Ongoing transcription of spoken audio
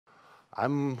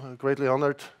I'm greatly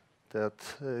honored that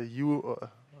you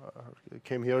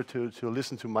came here to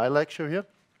listen to my lecture here.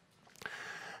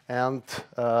 And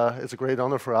it's a great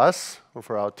honor for us, or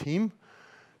for our team,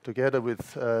 together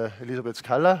with Elisabeth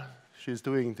Scala. She's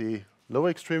doing the lower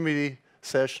extremity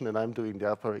session, and I'm doing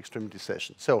the upper extremity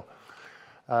session. So,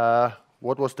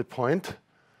 what was the point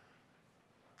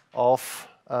of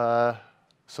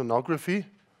sonography?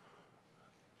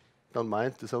 Don't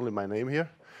mind, there's only my name here.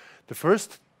 The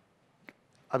first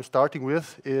I'm starting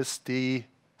with is the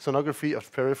sonography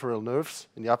of peripheral nerves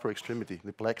in the upper extremity,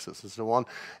 the plexus and so on.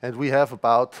 And we have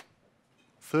about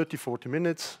 30-40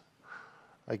 minutes.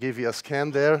 I gave you a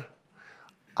scan there.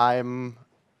 I'm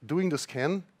doing the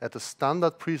scan at the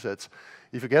standard presets.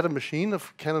 If you get a machine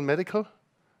of Canon Medical,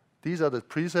 these are the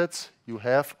presets you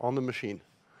have on the machine.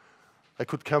 I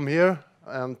could come here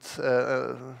and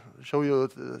show you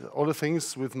all the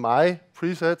things with my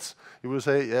presets. You will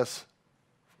say, yes,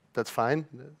 that's fine.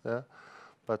 Yeah.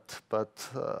 But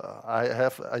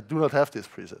I do not have these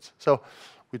presets. So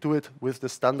we do it with the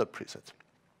standard preset.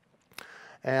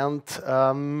 And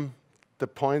the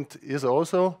point is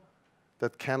also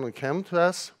that Canon came to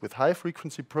us with high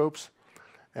frequency probes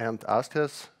and asked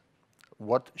us,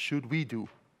 what should we do?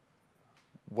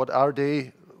 What are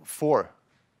they for?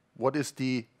 What is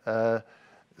the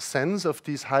sense of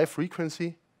this high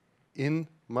frequency in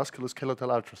musculoskeletal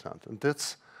ultrasound? And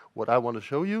that's what I want to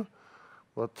show you,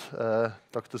 what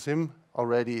Dr. Sim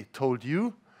already told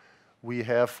you. We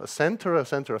have a center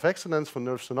of excellence for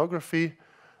nerve sonography.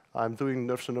 I'm doing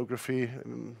nerve sonography,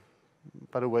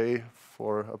 by the way,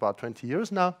 for about 20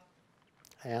 years now.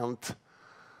 And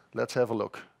let's have a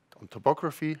look on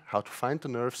topography, how to find the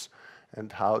nerves,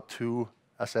 and how to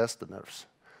assess the nerves.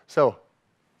 So,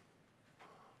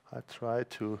 I try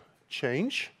to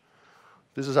change.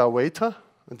 This is our waiter,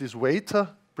 and this waiter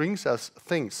brings us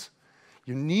things.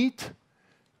 You need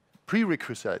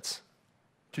prerequisites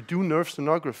to do nerve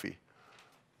sonography,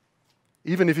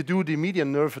 even if you do the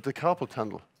median nerve at the carpal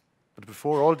tunnel. But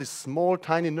before all these small,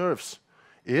 tiny nerves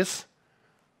is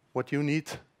what you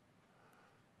need: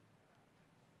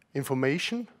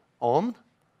 information on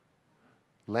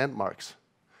landmarks.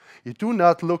 You do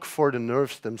not look for the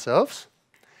nerves themselves.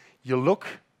 You look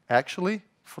actually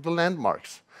for the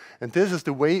landmarks. And this is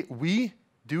the way we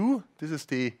do. This is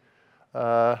the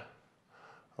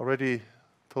already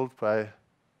told by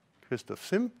Christoph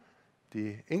Sim,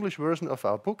 the English version of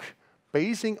our book,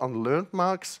 basing on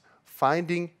landmarks,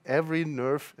 finding every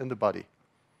nerve in the body.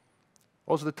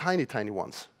 Also the tiny, tiny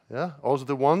ones. Yeah? Also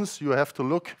the ones you have to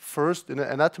look first in an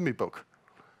anatomy book.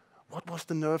 What was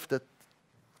the nerve that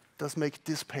does make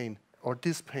this pain, or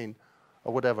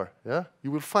whatever? Yeah?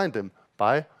 You will find them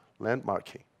by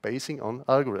landmarking, basing on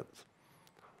algorithms.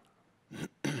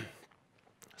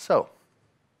 So,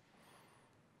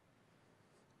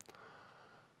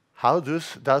 how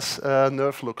does a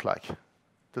nerve look like?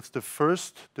 That's the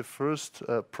first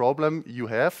problem you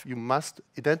have. You must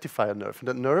identify a nerve. And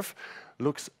that nerve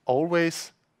looks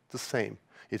always the same.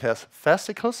 It has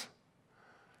fascicles,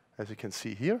 as you can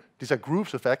see here. These are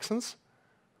groups of axons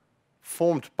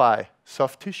formed by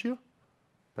soft tissue,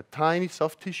 by tiny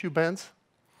soft tissue bands.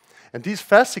 And these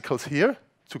fascicles here,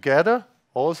 together,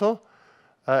 also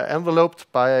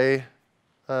enveloped by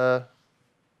a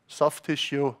soft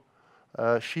tissue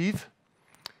sheath,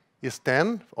 is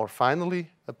then, or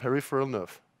finally, a peripheral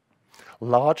nerve.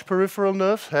 Large peripheral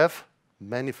nerves have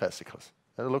many fascicles.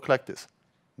 They look like this,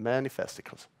 many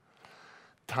fascicles.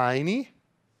 Tiny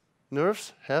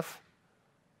nerves have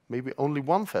maybe only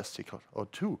one fascicle, or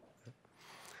two.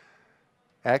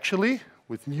 Actually,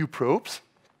 with new probes,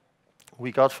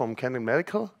 we got from Canon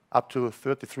Medical up to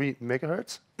 33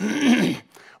 megahertz.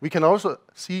 We can also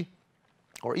see,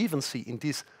 or even see in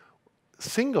these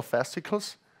single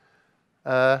fascicles,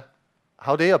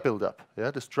 how they are built up.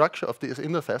 Yeah, the structure of these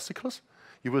inner fascicles.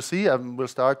 You will see, we'll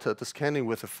start the scanning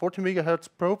with a 40 megahertz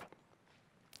probe.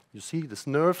 You see this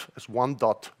nerve as one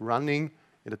dot running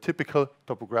in a typical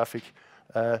topographic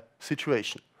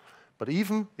situation. But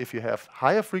even if you have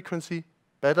higher frequency,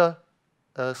 better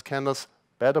scanners,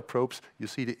 better probes, you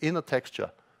see the inner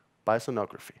texture by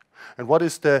sonography. And what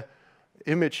is the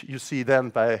image you see then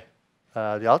by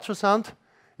the ultrasound?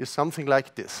 Is something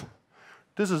like this.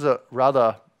 This is a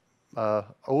rather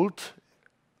old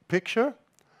picture.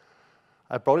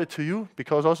 I brought it to you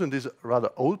because also in this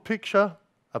rather old picture,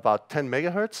 about 10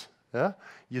 megahertz, yeah,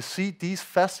 you see these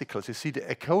fascicles. You see the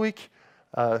echoic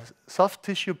soft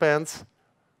tissue bands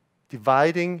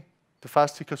dividing the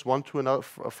fascicles one to another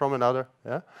from another.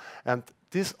 Yeah? And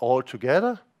this all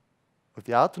together with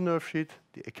the outer nerve sheet,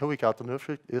 the echoic outer nerve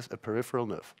sheet, is a peripheral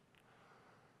nerve.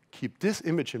 Keep this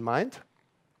image in mind.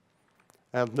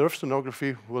 and nerve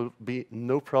sonography will be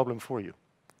no problem for you.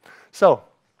 So,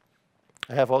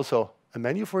 I have also a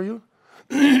menu for you,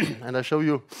 and I show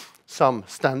you some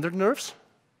standard nerves,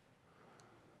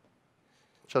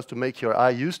 just to make your eye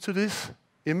used to this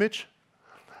image,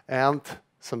 and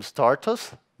some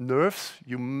starters, nerves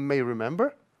you may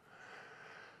remember.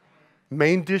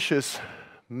 Main dishes,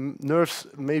 nerves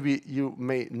maybe you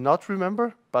may not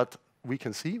remember, but we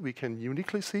can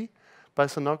uniquely see by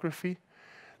sonography.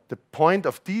 The point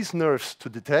of these nerves to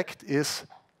detect is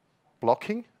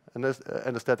blocking,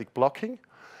 anesthetic blocking,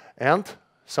 and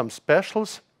some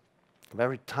specials,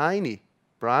 very tiny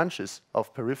branches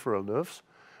of peripheral nerves,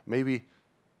 maybe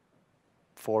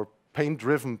for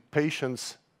pain-driven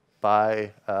patients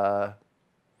by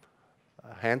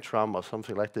hand trauma or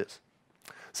something like this.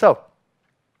 So,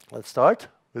 let's start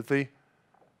with the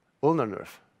ulnar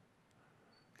nerve.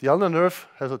 The ulnar nerve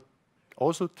has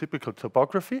also typical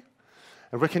topography.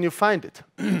 And where can you find it?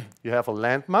 You have a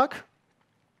landmark.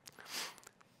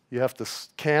 You have the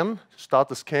scan, start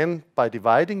the scan by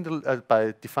defining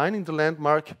the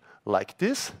landmark like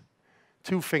this.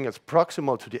 2 fingers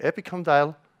proximal to the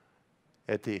epicondyle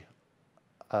at the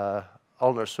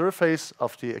ulnar surface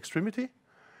of the extremity.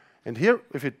 And here,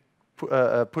 if you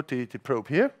put the probe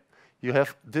here, you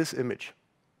have this image.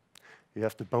 You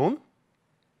have the bone,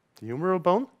 the humeral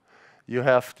bone, you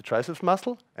have the triceps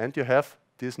muscle, and you have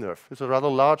this nerve. It's a rather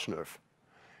large nerve.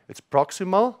 It's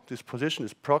proximal, this position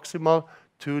is proximal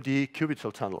to the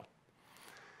cubital tunnel.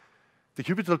 The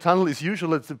cubital tunnel is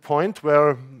usually at the point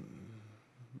where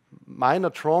minor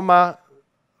trauma,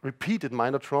 repeated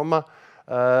minor trauma,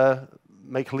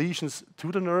 make lesions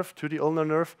to the nerve, to the ulnar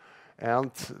nerve,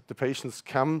 and the patients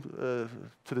come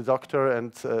to the doctor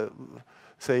and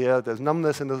say, there's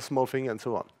numbness in the small finger and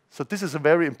so on. So this is a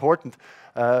very important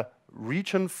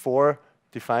region for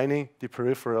defining the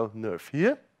peripheral nerve.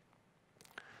 Here,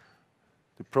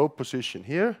 the probe position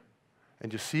here,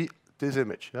 and you see this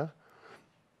image. Yeah?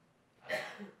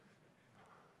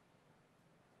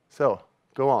 So,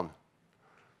 go on.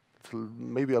 It's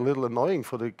maybe a little annoying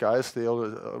for the guys, they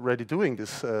are already doing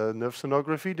this nerve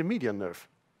sonography, the median nerve.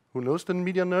 Who knows the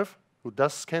median nerve? Who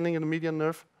does scanning in the median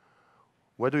nerve?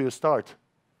 Where do you start?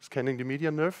 Scanning the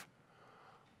median nerve?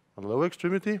 On the lower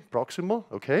extremity, proximal,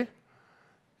 okay.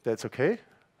 That's okay.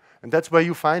 And that's where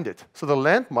you find it. So the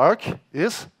landmark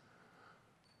is,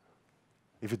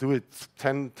 if you do it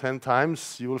 10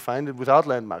 times, you will find it without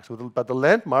landmarks. But the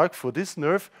landmark for this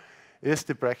nerve is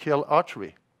the brachial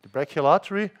artery. The brachial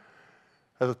artery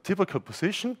has a typical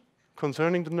position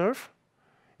concerning the nerve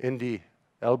in the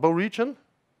elbow region.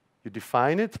 You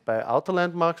define it by outer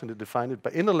landmarks and you define it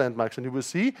by inner landmarks, and you will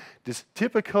see this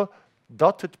typical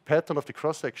dotted pattern of the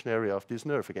cross-section area of this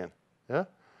nerve again. Yeah?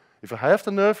 If you have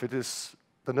the nerve,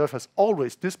 the nerve has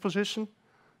always this position.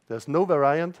 There's no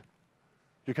variant.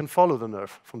 You can follow the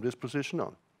nerve from this position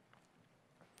on.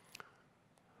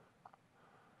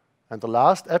 And the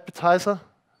last appetizer,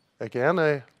 again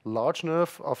a large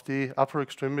nerve of the upper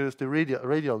extremity, is the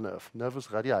radial nerve, nervus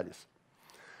radialis.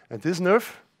 And this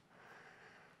nerve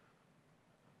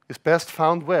is best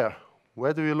found where?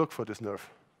 Where do you look for this nerve?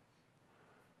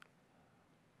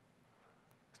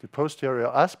 The posterior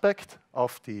aspect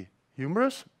of the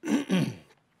humerus.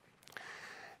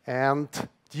 And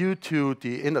due to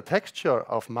the inner texture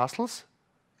of muscles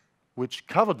which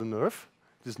cover the nerve,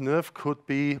 this nerve could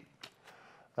be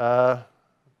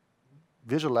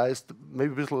visualized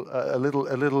maybe a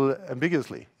little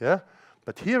ambiguously. Yeah?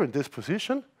 But here in this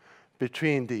position,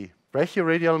 between the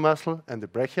brachioradial muscle and the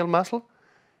brachial muscle,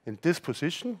 in this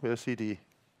position, where you see the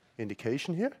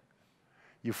indication here,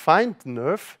 you find the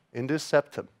nerve in this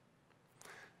septum.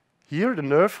 Here, the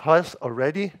nerve has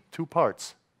already 2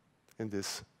 parts in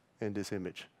this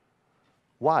image.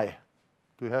 Why?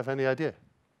 Do you have any idea?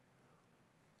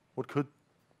 What could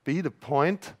be the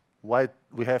point why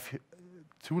we have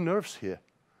 2 nerves here?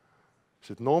 Is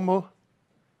it normal?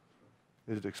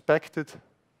 Is it expected?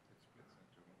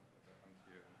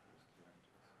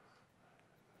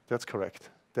 That's correct.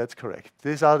 That's correct.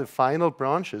 These are the final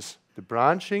branches. The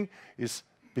branching is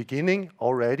beginning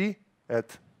already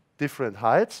at different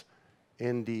heights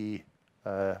in the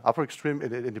upper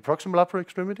extremity, in the proximal upper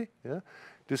extremity. Yeah?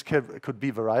 This could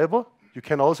be variable. You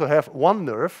can also have one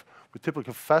nerve with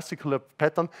typical fascicular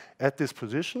pattern at this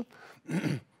position.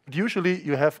 But usually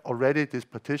you have already this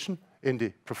partition in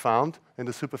the profound and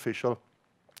the superficial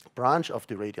branch of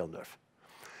the radial nerve.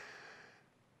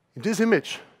 In this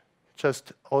image,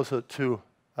 just also to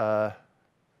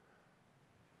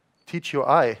teach your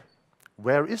eye,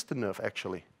 where is the nerve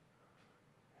actually?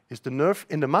 Is the nerve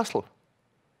in the muscle?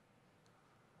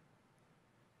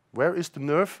 Where is the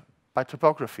nerve by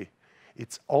topography?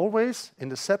 It's always in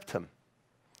the septum.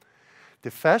 The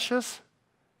fascias,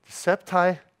 the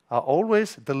septi, are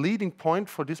always the leading point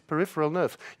for this peripheral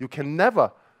nerve. You can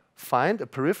never find a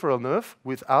peripheral nerve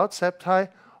without septi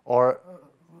or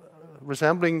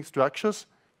resembling structures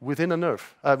within a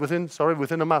nerve,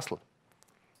 within a muscle.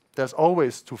 There's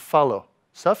always to follow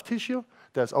soft tissue.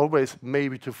 There's always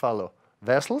maybe to follow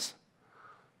vessels,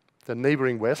 the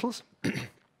neighboring vessels,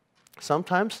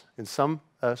 sometimes in some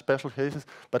special cases.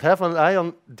 But have an eye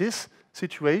on this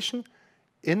situation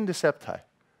in the septi.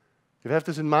 If you have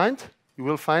this in mind, you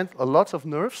will find a lot of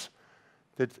nerves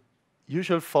that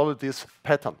usually follow this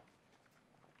pattern.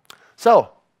 So,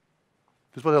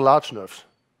 these were the large nerves.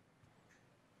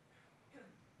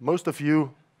 Most of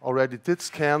you already did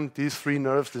scan these 3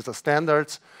 nerves. These are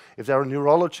standards. If they are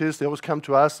neurologists, they always come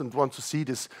to us and want to see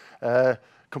this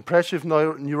compressive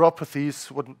neuropathies.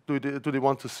 What do they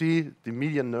want to see? The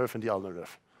median nerve and the ulnar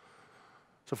nerve.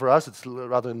 So for us, it's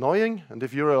rather annoying. And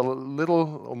if you're a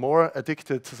little or more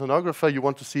addicted to sonographer, you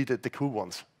want to see the cool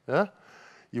ones. Yeah?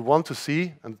 You want to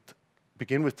see and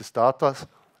begin with the starters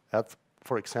at,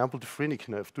 for example, the phrenic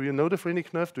nerve. Do you know the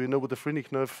phrenic nerve? Do you know what the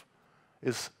phrenic nerve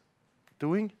is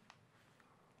doing?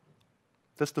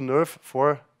 That's the nerve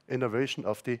for innervation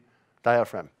of the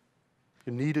diaphragm.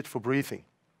 You need it for breathing.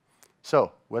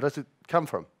 So, where does it come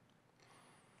from?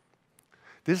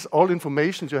 This is all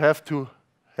information you have to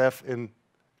have in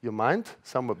your mind.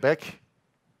 Somewhere back,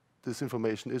 this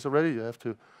information is already. You have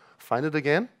to find it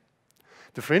again.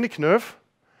 The phrenic nerve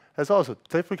has also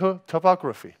typical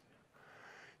topography.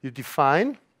 You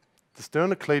define the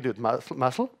sternocleidoid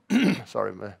muscle.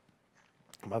 Sorry,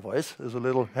 my voice is a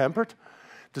little hampered.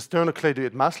 The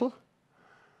sternocleidoid muscle.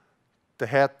 The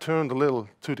head turned a little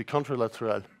to the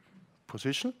contralateral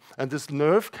position, and this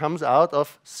nerve comes out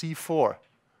of C4,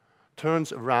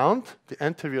 turns around the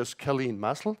anterior scalene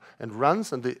muscle and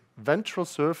runs on the ventral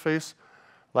surface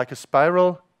like a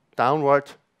spiral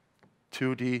downward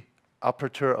to the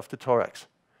aperture of the thorax.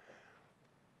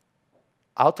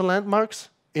 Outer landmarks,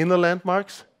 inner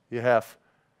landmarks, you have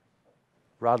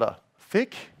rather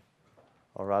thick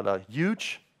or rather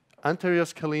huge anterior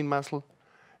scalene muscle,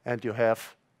 and you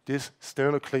have this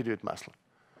sternocleidoid muscle.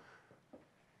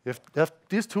 You have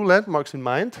these 2 landmarks in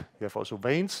mind. You have also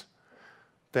veins.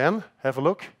 Then have a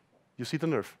look. You see the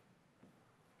nerve.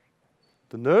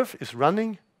 The nerve is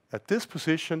running at this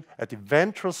position at the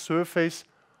ventral surface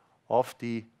of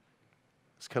the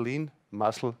scalene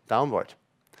muscle downward.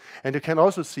 And you can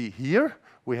also see here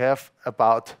we have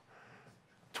about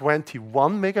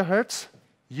 21 megahertz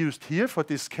used here for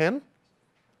this scan.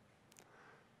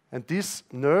 And this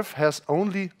nerve has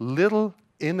only little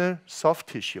inner soft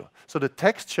tissue. So the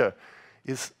texture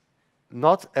is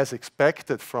not as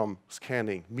expected from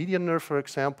scanning. Median nerve, for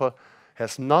example,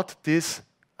 has not this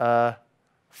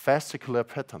fascicular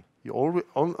pattern. You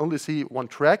only see one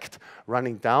tract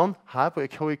running down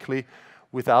hypoechoically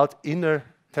without inner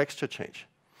texture change.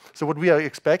 So what we are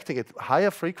expecting at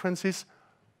higher frequencies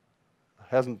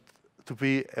hasn't to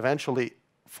be eventually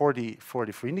for the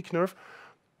phrenic nerve,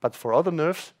 but for other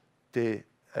nerves, the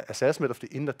assessment of the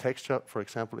inner texture, for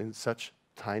example, in such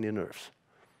tiny nerves.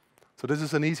 So this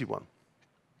is an easy one.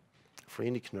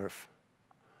 Phrenic nerve.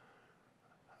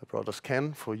 I brought a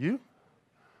scan for you.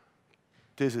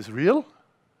 This is real.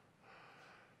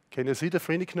 Can you see the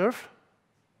phrenic nerve?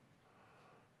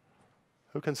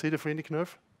 Who can see the phrenic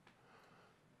nerve?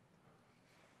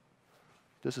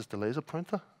 This is the laser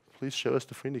pointer. Please show us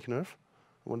the phrenic nerve.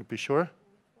 I want to be sure.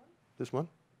 This one.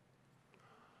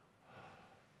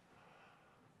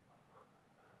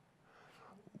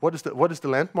 What is the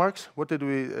landmarks? What did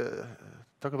we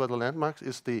talk about the landmarks?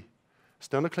 Is the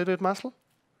sternocleidoid muscle?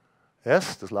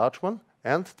 Yes, this large one.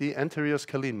 And the anterior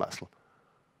scalene muscle.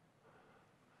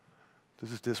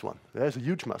 This is this one. There's a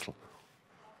huge muscle.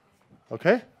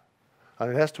 Okay?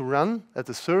 And it has to run at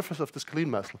the surface of the scalene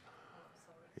muscle.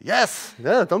 Yes!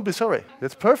 Yeah, don't be sorry.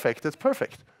 That's perfect. That's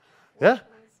perfect. Yeah?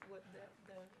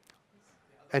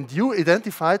 And you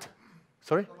identified...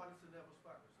 Sorry?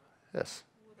 Yes.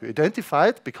 You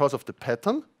identified because of the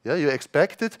pattern. Yeah, you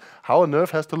expected how a nerve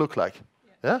has to look like.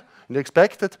 Yeah? And you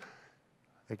expected,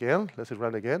 again, let's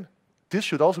run again. This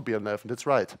should also be a nerve, and that's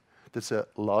right. That's a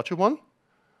larger one.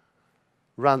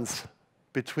 Runs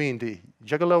between the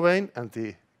jugular vein and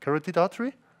the carotid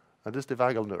artery, and this is the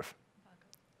vagal nerve.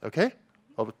 Okay?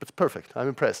 Oh, but it's perfect. I'm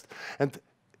impressed. And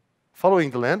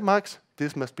following the landmarks,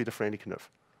 this must be the phrenic nerve.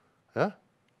 Yeah?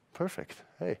 Perfect.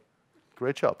 Hey,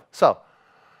 great job. So,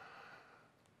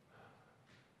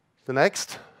 the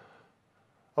next,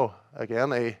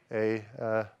 again,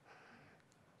 a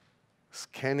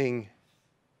scanning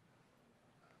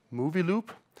movie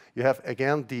loop. You have,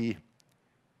 again, the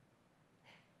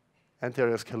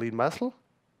anterior scalene muscle.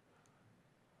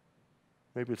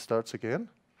 Maybe it starts again.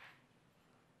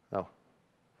 No.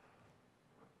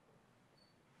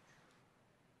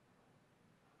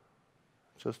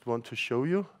 Just want to show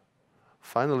you.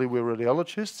 Finally, we're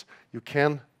radiologists. You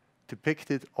can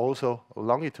depict it also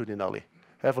longitudinally.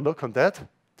 Have a look on that.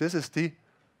 This is the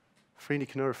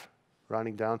phrenic nerve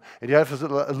running down. And you have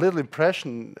a little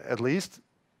impression, at least,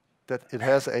 that it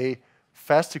has a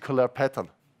fascicular pattern.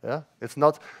 Yeah? It's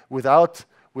not without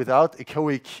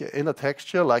echoic inner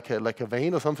texture, like a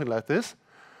vein or something like this.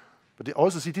 But you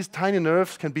also see these tiny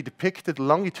nerves can be depicted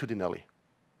longitudinally.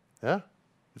 Yeah?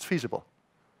 It's feasible,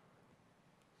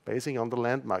 basing on the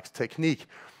landmarks technique.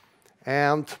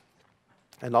 And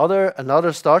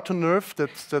another starter nerve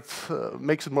that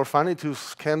makes it more funny to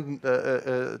scan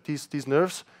these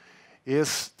nerves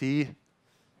is the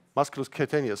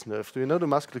musculocutaneous nerve. Do you know the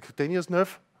musculocutaneous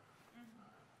nerve?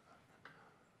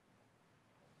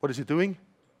 What is it doing?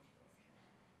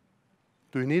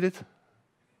 Do you need it?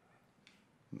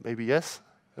 Maybe yes,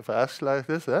 if I ask like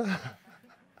this. So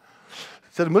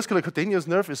the musculocutaneous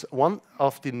nerve is one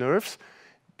of the nerves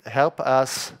that help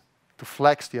us to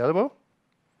flex the elbow.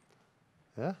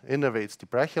 Yeah? Innervates the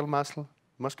brachial muscle,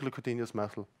 musculocutaneous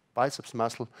muscle, biceps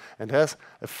muscle, and has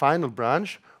a final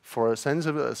branch for a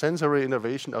sensory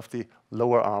innervation of the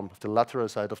lower arm, the lateral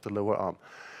side of the lower arm.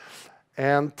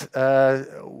 And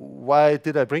why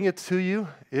did I bring it to you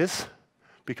is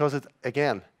because it,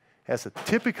 again, has a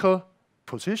typical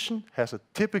position, has a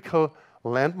typical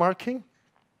landmarking.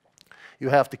 You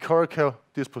have the coracal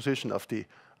disposition of the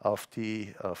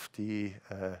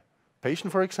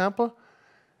patient, for example,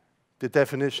 the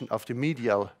definition of the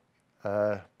medial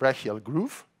brachial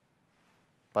groove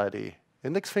by the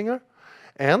index finger,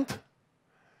 and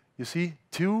you see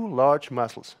two large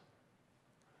muscles.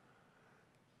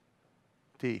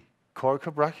 The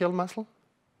coracobrachial muscle,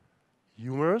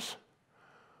 humerus,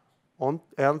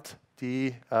 and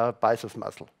the biceps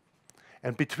muscle.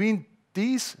 And between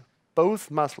these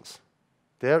both muscles,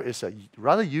 there is a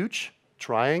rather huge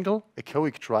triangle,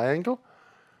 echoic triangle,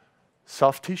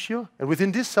 soft tissue. And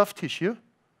within this soft tissue,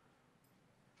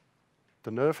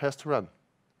 the nerve has to run.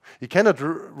 He cannot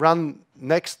run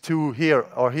next to here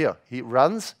or here. He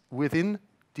runs within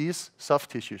this soft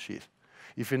tissue sheath.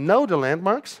 If you know the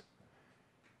landmarks,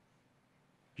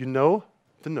 you know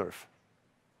the nerve.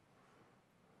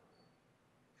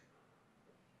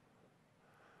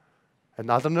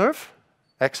 Another nerve,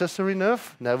 accessory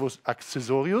nerve, nervus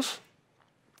accessorius.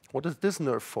 What is this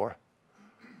nerve for?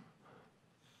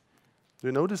 Do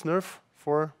you know this nerve,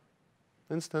 for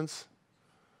instance?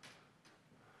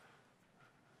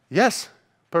 Yes,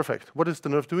 perfect. What is the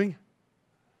nerve doing?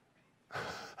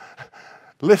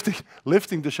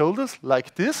 lifting the shoulders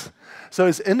like this. So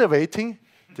it's innervating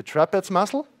the trapeze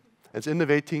muscle. It's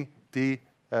innervating the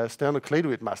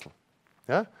sternocleidoid muscle.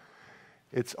 Yeah?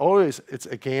 It's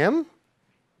again,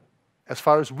 as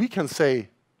far as we can say,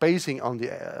 basing on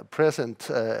the present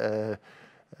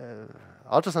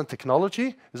ultrasound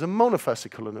technology, is a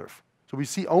monofascicular nerve. So we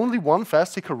see only one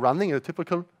fascicle running in a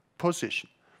typical position.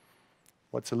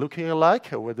 What's it looking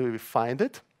like, or where do we find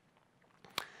it?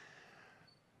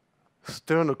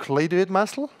 Sternocleidoid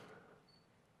muscle,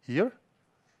 here.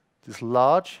 This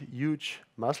large, huge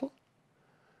muscle.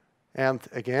 And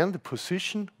again, the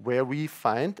position where we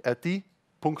find at the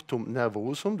punctum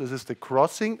nervosum. This is the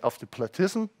crossing of the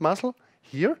platysm muscle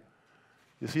here.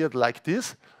 You see it like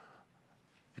this.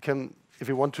 You can, if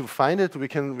you want to find it, we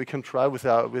can try with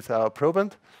our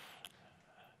proband.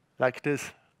 Like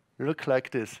this. Look like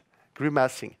this.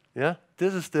 Grimacing. Yeah.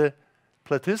 This is the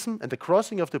platysm and the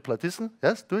crossing of the platysm.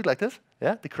 Yes. Do it like this.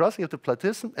 Yeah. The crossing of the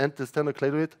platysm and the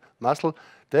sternocleidoid muscle.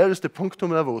 There is the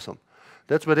punctum nervosum.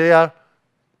 That's where they are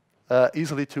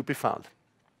easily to be found.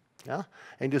 Yeah.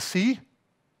 And you see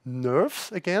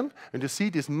nerves again, and you see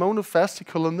these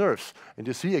monofascicular nerves. And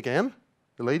you see again,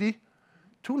 the lady,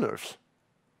 two nerves.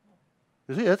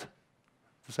 You see it?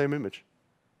 The same image.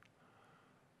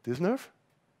 This nerve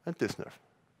and this nerve.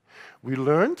 We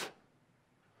learned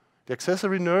the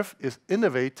accessory nerve is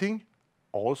innervating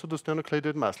also the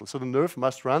sternocleidoid muscle. So the nerve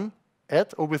must run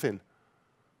at or within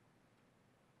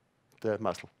the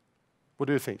muscle. What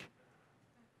do you think?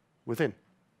 Within.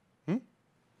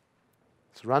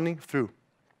 It's running through.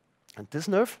 And this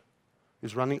nerve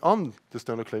is running on the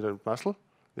sternocleidoid muscle.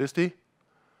 Is the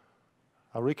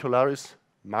auricularis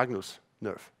magnus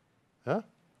nerve. Yeah?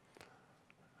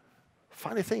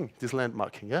 Funny thing, this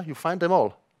landmarking. Yeah? You find them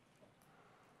all.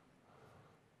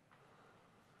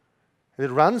 And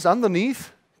it runs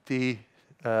underneath the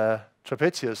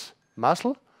trapezius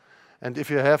muscle. And if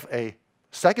you have a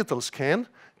sagittal scan,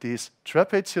 this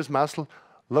trapezius muscle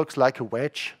looks like a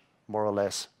wedge, more or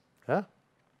less. Yeah?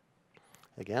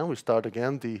 Again, we start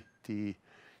again the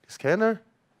scanner.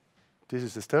 This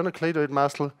is the sternocleidoid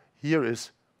muscle. Here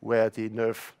is where the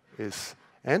nerve is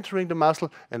entering the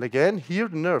muscle. And again, here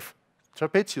the nerve,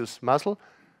 trapezius muscle,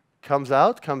 comes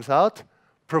out,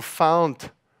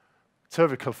 profound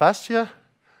cervical fascia,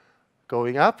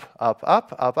 going up, up,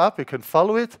 up, up, up. You can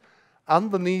follow it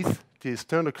underneath the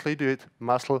sternocleidoid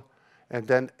muscle and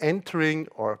then entering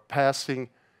or passing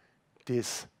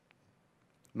this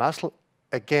muscle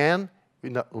again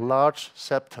in a large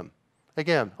septum.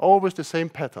 Again, always the same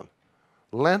pattern.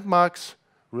 Landmarks,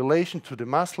 relation to the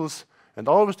muscles, and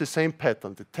always the same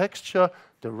pattern. The texture,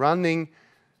 the running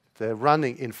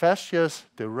in fascias,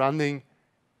 the running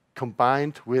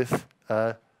combined with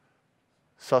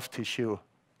soft tissue,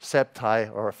 septi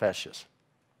or fascias.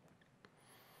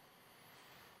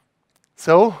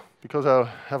 So, because I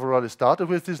have already started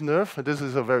with this nerve, and this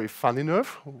is a very funny nerve.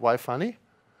 Why funny?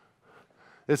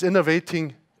 It's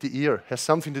innervating the ear, has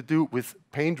something to do with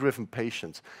pain-driven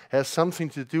patients, has something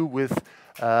to do with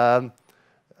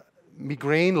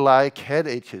migraine-like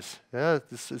headaches. Yeah,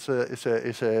 this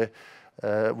is a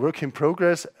work in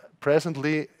progress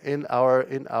presently in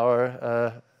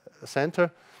our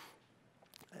center.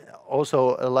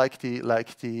 Also, like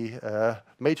the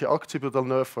major occipital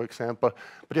nerve, for example.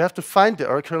 But you have to find the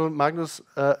auricular magnus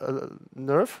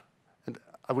nerve, and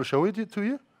I will show it to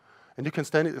you. And you can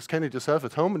scan it yourself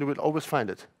at home, and you will always find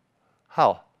it.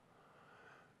 How?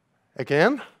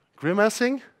 Again,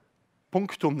 grimacing,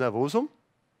 punctum nervosum,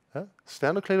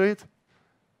 sternocleidoid.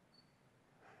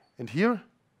 And here,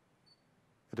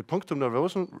 at the punctum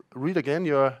nervosum, read again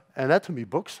your anatomy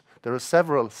books. There are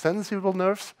several sensible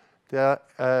nerves. They are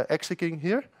executing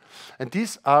here. And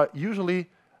these are usually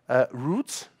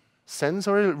roots,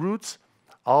 sensory roots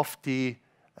of the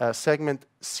segment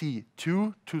C2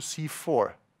 to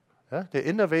C4. They're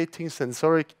innervating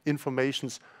sensoric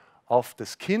informations of the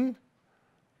skin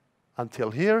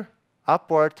until here,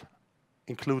 upward,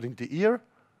 including the ear,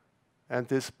 and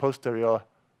this posterior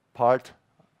part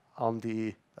on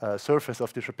the surface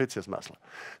of the trapezius muscle.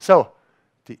 So,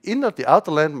 the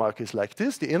outer landmark is like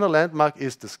this. The inner landmark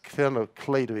is the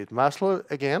sternocleidoid muscle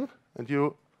again, and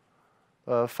you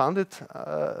found it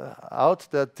out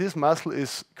that this muscle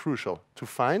is crucial to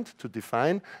find, to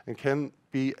define, and can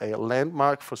be a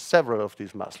landmark for several of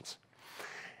these muscles.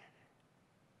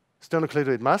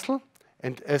 Sternocleidoid muscle,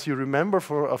 and as you remember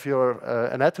of your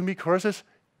anatomy courses,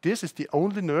 this is the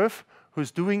only nerve who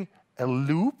is doing a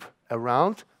loop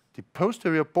around the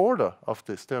posterior border of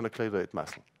the sternocleidoid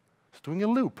muscle. It's doing a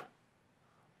loop.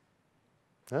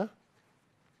 Yeah?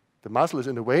 The muscle is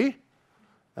in the way,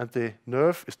 and the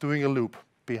nerve is doing a loop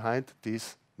behind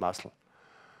this muscle.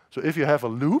 So if you have a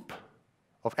loop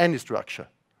of any structure,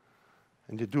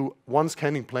 and you do one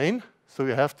scanning plane, so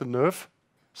you have the nerve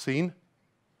seen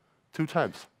 2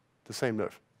 times, the same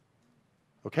nerve.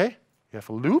 Okay? You have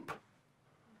a loop,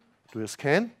 do a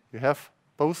scan, you have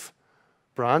both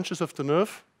branches of the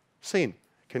nerve seen.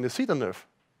 Can you see the nerve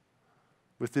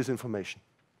with this information?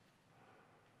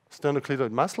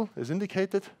 Sternocleidoid muscle is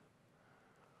indicated.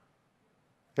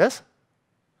 Yes?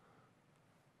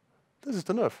 This is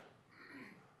the nerve.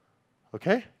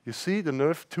 Okay? You see the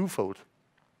nerve twofold.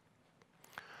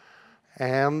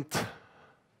 And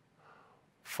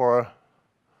for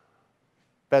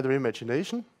better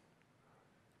imagination,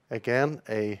 again,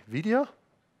 a video.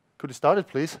 Could you start it,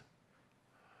 please?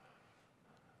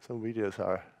 Some videos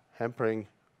are hampering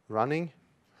running.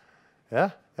 Yeah,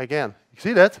 again, you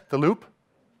see that? The loop.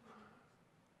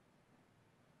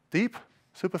 Deep,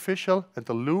 superficial, and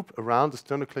the loop around the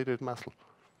sternocleidoid muscle.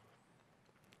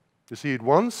 You see it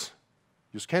once,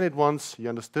 you scan it once, you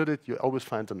understood it, you always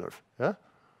find the nerve. Yeah?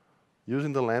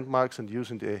 Using the landmarks and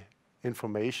using the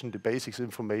information, the basics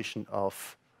information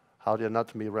of how the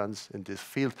anatomy runs in this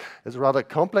field. It's a rather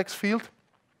complex field.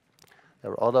 There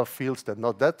are other fields that are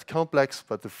not that complex,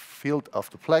 but the field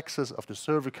of the plexus, of the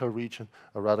cervical region,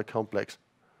 are rather complex.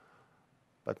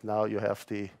 But now you have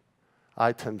the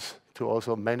items to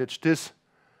also manage this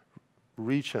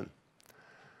region.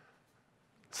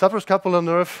 Suprascapular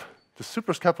nerve. The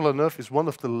suprascapular nerve is one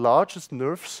of the largest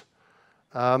nerves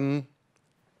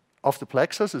of the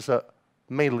plexus. It's a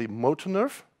mainly motor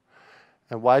nerve.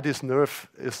 And why this nerve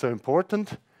is so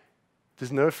important?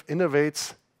 This nerve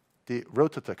innervates the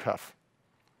rotator cuff.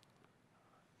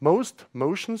 Most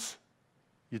motions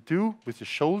you do with the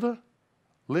shoulder,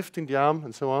 lifting the arm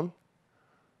and so on,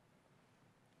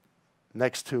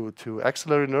 next to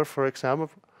axillary nerve, for example,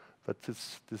 but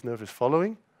this nerve is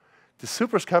following. The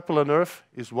suprascapular nerve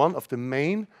is one of the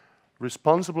main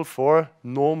responsible for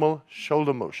normal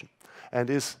shoulder motion and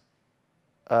is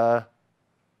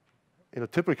in a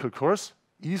typical course,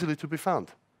 easily to be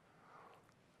found.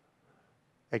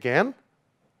 Again,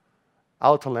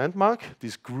 outer landmark,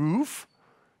 this groove,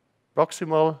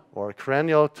 proximal or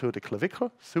cranial to the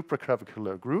clavicle,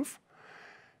 supraclavicular groove.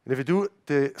 And if you do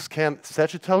the scan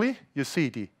sagittally, you see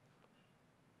the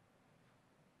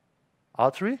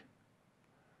artery,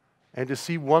 and you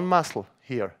see one muscle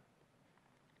here.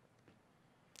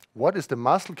 What is the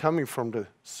muscle coming from the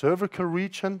cervical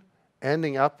region,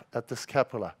 ending up at the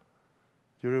scapula?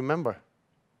 Do you remember?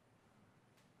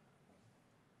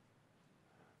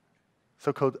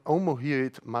 So-called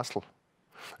omohyoid muscle.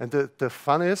 And the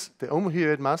fun is, the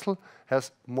omohyoid muscle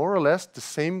has more or less the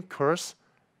same course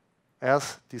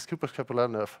as the suprascapular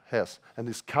nerve has, and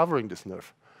is covering this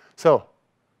nerve. So,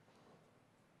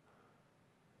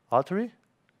 artery,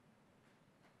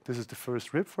 this is the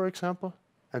first rib, for example,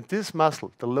 and this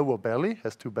muscle, the lower belly,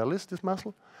 has two bellies, this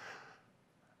muscle,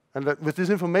 and that with this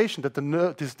information that the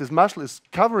nerve, this muscle is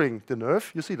covering the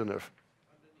nerve, you see the nerve.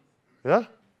 Yeah?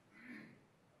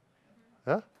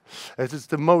 Yeah? It is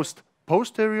the most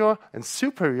posterior and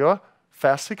superior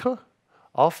fascicle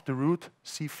of the root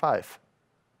C5.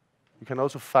 You can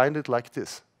also find it like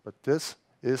this, but this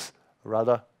is a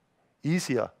rather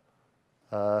easier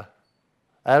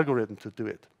algorithm to do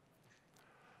it.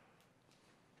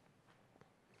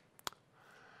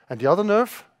 And the other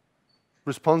nerve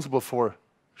responsible for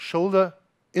shoulder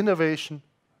innervation,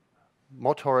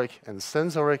 motoric and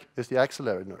sensoric is the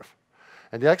axillary nerve.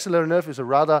 And the axillary nerve is a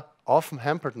rather often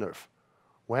hampered nerve.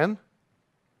 When?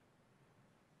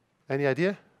 Any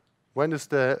idea? When is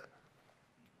the...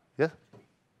 Yeah?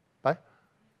 By?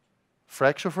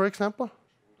 Fracture, for example?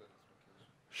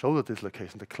 Shoulder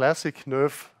dislocation. The classic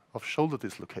nerve of shoulder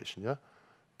dislocation, yeah?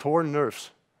 Torn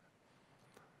nerves.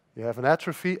 You have an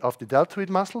atrophy of the deltoid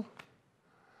muscle,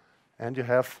 and you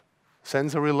have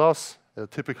sensory loss, a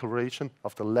typical region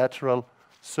of the lateral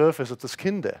surface of the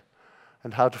skin there.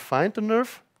 And how to find the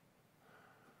nerve?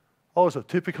 Also,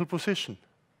 typical position,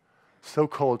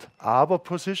 so-called arbor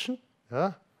position,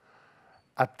 yeah?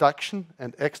 Abduction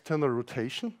and external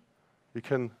rotation. You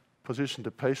can position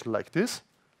the patient like this,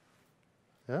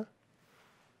 yeah?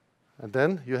 And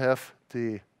then you have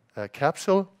the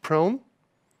capsule prone.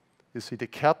 You see the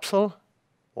capsule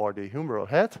or the humeral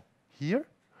head here,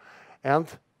 and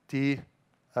the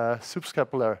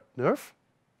subscapular nerve,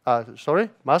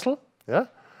 muscle, yeah?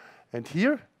 And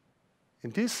here,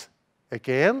 in this,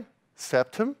 again,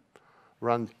 septum,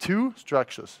 run two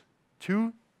structures,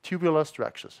 two tubular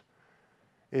structures.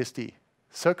 Is the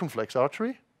circumflex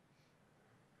artery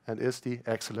and is the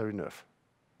axillary nerve.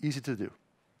 Easy to do.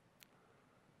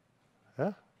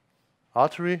 Yeah?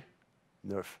 Artery,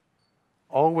 nerve.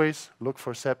 Always look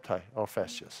for septi or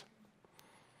fascias.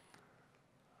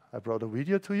 I brought a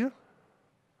video to you,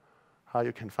 how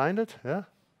you can find it, yeah?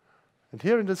 And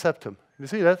here in the septum, you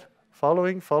see that?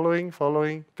 Following,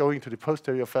 going to the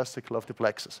posterior fascicle of the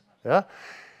plexus, yeah?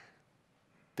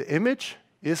 The image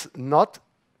is not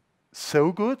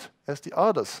so good as the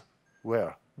others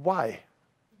were. Why?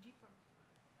 Deeper.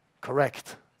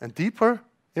 Correct. And deeper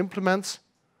implements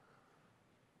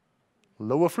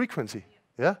lower frequency,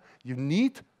 yeah? You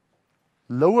need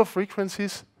lower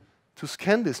frequencies to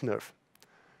scan this nerve.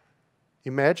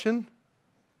 Imagine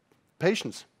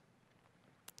patients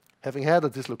having had a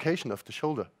dislocation of the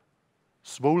shoulder,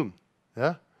 swollen,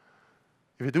 yeah?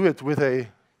 If you do it with a,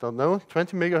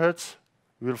 20 megahertz,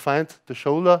 you will find the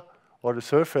shoulder or the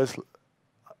surface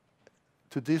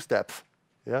to this depth,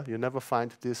 yeah? You never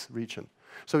find this region.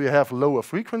 So you have lower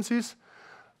frequencies.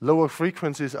 Lower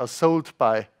frequencies are sold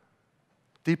by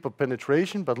deeper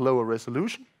penetration but lower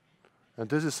resolution, and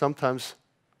this is sometimes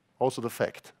also the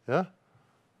fact, yeah?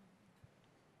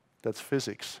 That's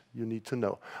physics you need to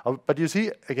know. But you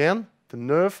see, again, the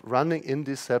nerve running in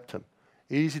this septum.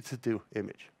 Easy to do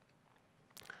image.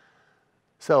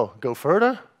 So, go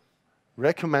further.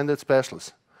 Recommended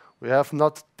specials. We have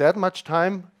not that much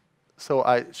time, so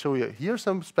I show you here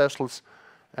some specials,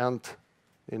 and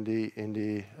in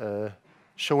the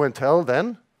show and tell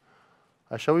then,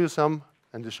 I show you some,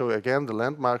 and to show you again the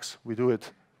landmarks, we do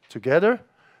it together.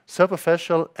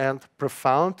 Superficial and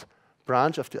profound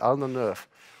branch of the ulnar nerve.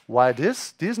 Why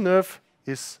this? This nerve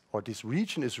is, or this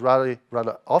region is rather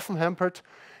often hampered,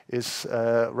 is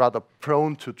rather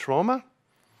prone to trauma.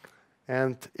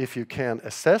 And if you can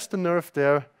assess the nerve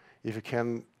there, if you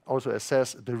can also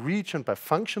assess the region by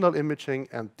functional imaging,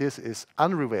 and this is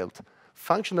unrevealed.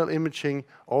 Functional imaging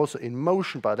also in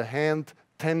motion by the hand,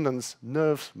 tendons,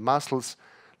 nerves, muscles.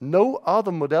 No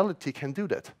other modality can do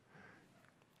that.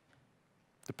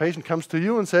 The patient comes to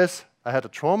you and says, I had a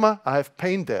trauma, I have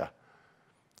pain there.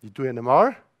 You do an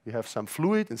MR, you have some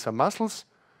fluid in some muscles,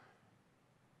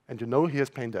 and you know he has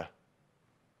pain there.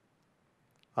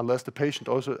 Unless the patient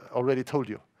also already told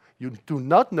you. You do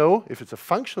not know if it's a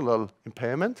functional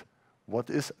impairment, what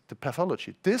is the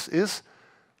pathology. This is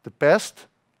the best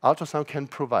ultrasound can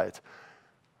provide.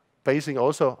 Basing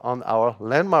also on our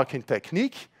landmarking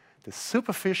technique, the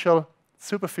superficial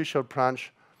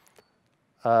branch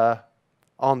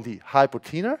on the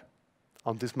hypotenar,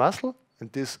 on this muscle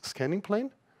and this scanning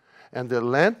plane. And the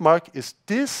landmark is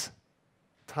this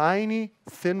tiny,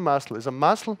 thin muscle. It's a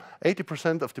muscle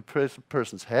 80% of the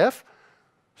persons have,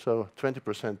 so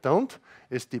 20% don't.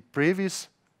 It's the brevis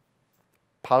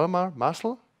palmar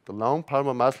muscle, the long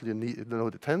palmar muscle. You know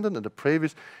the tendon, and the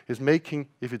brevis is making,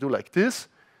 if you do like this,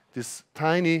 these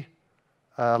tiny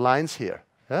lines here.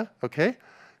 Yeah? Okay?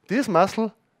 This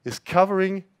muscle is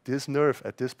covering this nerve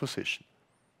at this position.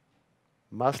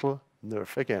 Muscle,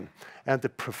 nerve again. And the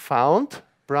profound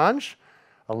branch,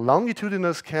 a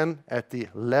longitudinal scan at the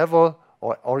level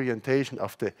or orientation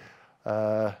of the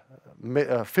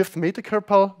fifth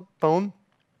metacarpal bone,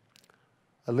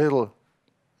 a little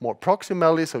more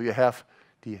proximally, so you have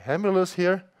the humulus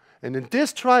here, and in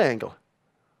this triangle,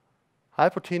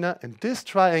 hypotenar, in this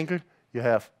triangle, you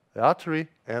have the artery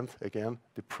and, again,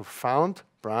 the profound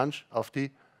branch of the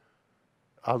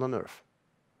ulnar nerve.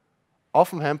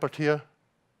 Often hampered here,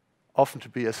 often to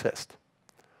be assessed.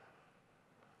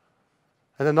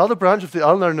 And another branch of the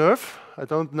ulnar nerve, I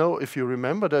don't know if you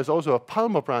remember, there's also a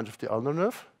palmar branch of the ulnar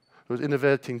nerve, who's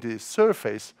innervating the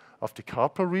surface of the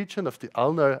carpal region, of the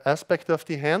ulnar aspect of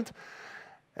the hand,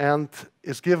 and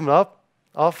is given up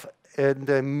in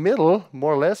the middle,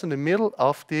 more or less in the middle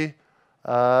of the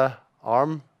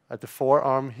arm, at the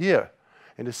forearm here.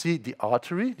 And you see the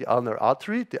artery, the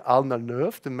ulnar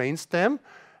nerve, the main stem,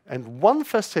 and one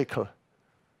fascicle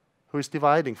who is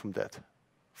dividing from that.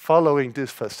 Following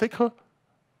this fascicle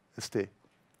is the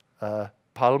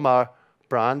palmar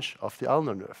branch of the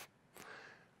ulnar nerve.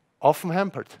 Often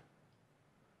hampered.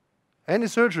 Any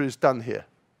surgery is done here,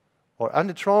 or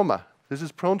any trauma. This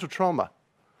is prone to trauma.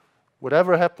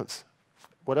 Whatever happens,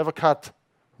 whatever cut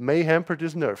may hamper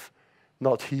this nerve.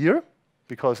 Not here,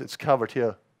 because it's covered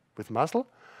here with muscle,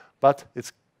 but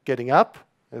it's getting up,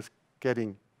 it's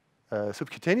getting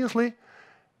subcutaneously,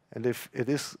 and if it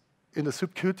is in the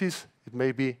subcutis, it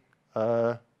may be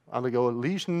undergo a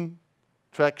lesion,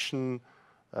 traction,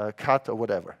 cut, or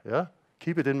whatever. Yeah?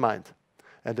 Keep it in mind.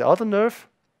 And the other nerve,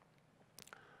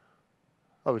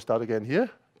 we start again here,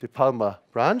 the palmar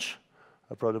branch.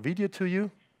 I brought a video to you.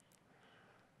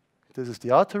 This is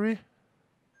the artery.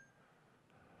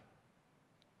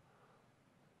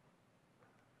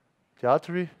 The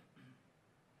artery,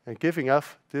 and giving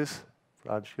off this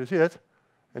branch. You see it?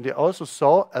 And they also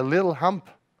saw a little hump,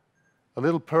 a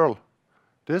little pearl.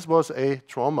 This was a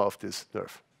trauma of this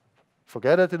nerve.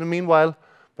 Forget it in the meanwhile,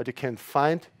 but you can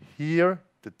find here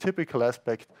the typical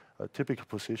aspect, a typical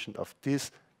position of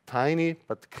this tiny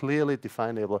but clearly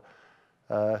definable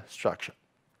structure.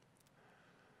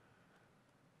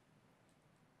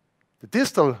 The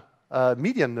distal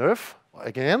median nerve,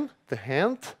 again, the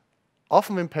hand,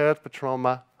 often impaired by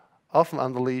trauma, often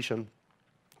under lesion.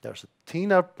 There's a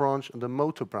thenar branch and a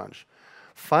motor branch.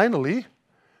 Finally,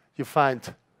 you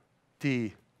find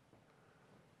the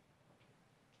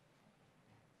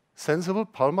sensible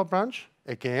palmar branch,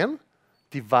 again,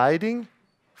 dividing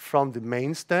from the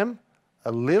main stem,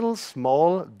 a little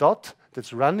small dot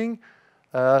that's running,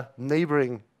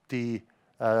 neighboring the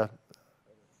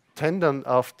tendon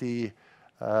of the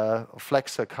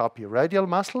flexor carpi radial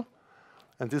muscle.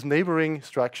 And this neighboring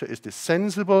structure is the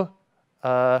sensible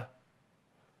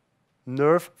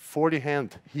nerve for the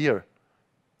hand here.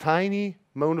 Tiny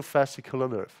monofascicular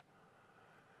nerve.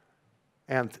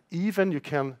 And even you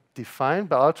can define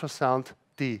by ultrasound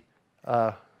the,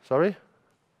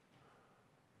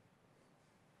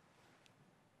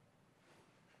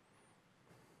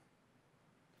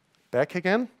 back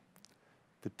again.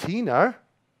 The thenar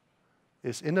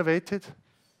is innervated.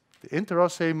 The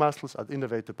interosseous muscles are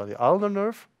innervated by the ulnar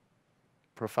nerve,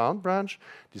 profound branch.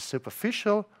 The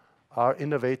superficial are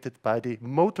innervated by the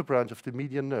motor branch of the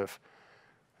median nerve.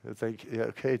 You think, yeah,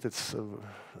 okay, that's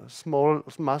small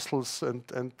muscles,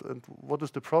 and what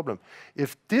is the problem?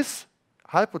 If this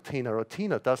hypotenar or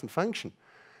thenar doesn't function,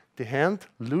 the hand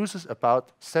loses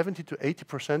about 70 to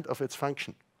 80% of its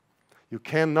function. You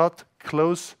cannot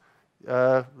close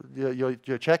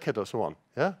your jacket or so on.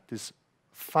 Yeah? These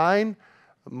fine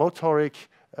motoric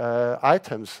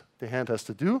items the hand has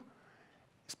to do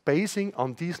is basing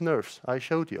on these nerves I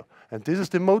showed you. And this is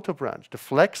the motor branch. The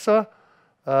flexor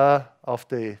of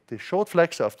the short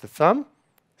flexor of the thumb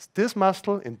is this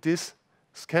muscle in this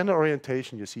scanner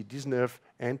orientation, you see this nerve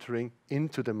entering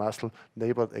into the muscle,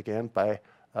 neighbored again by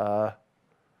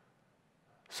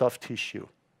soft tissue.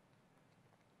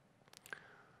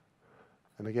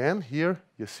 And again, here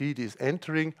you see this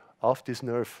entering of this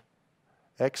nerve,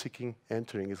 exiting,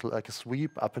 entering. It's like a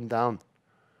sweep up and down.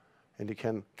 And you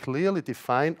can clearly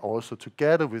define also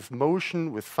together with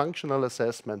motion, with functional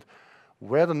assessment,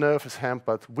 where the nerve is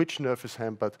hampered, which nerve is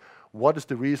hampered, what is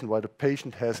the reason why the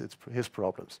patient has his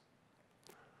problems.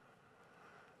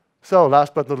 So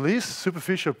last but not least,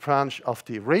 superficial branch of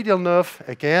the radial nerve.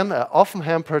 Again, an often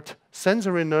hampered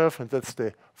sensory nerve, and that's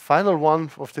the final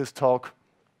one of this talk.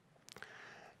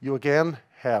 You again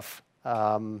have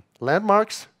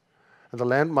landmarks, and the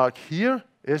landmark here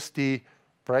is the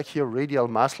brachioradial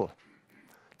muscle.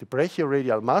 The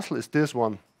brachioradial muscle is this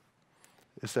one.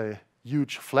 It's a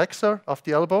huge flexor of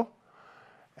the elbow,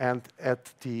 and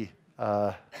at the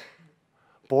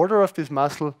border of this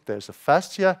muscle, there's a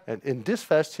fascia, and in this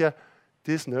fascia,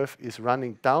 this nerve is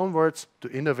running downwards to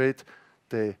innervate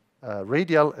the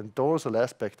radial and dorsal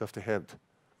aspect of the hand.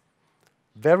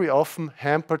 Very often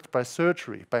hampered by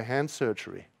surgery, by hand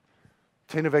surgery.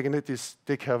 Tenovaginitis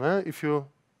de Carvin, if you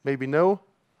maybe know,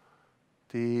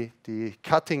 the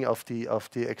cutting of the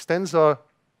extensor,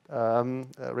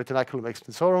 retinaculum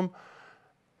extensorum,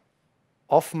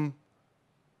 often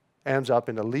ends up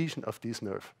in a lesion of this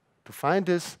nerve. To find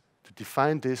this, to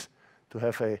define this, to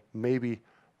have a maybe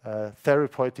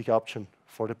therapeutic option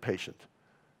for the patient.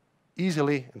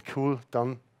 Easily and cool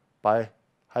done by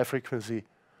high-frequency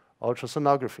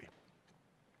ultrasonography.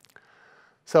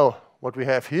 So what we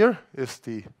have here is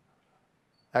the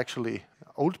actually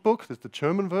old book. That's the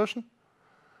German version.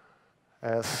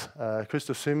 As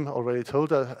Christoph Sim already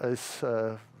told us, it's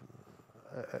a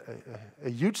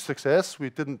huge success. We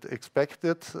didn't expect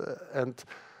it, and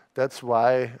that's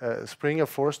why Springer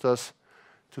forced us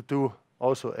to do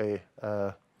also a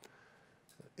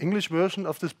English version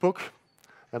of this book.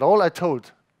 And all I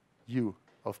told you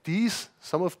of these,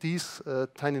 some of these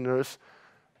tiny nerves,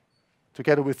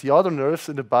 together with the other nerves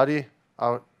in the body,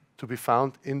 are to be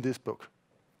found in this book.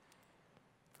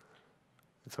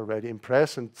 It's already in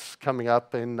press, and it's coming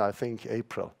up in, I think,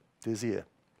 April this year.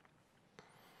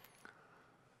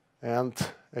 And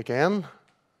again,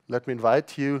 let me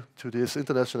invite you to this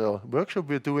international workshop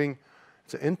we're doing.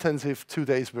 It's an intensive 2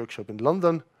 days workshop in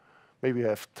London. Maybe you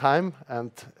have time,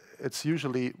 and it's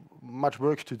usually much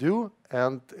work to do,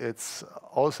 and it's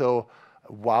also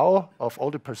wow of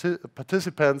all the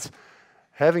participants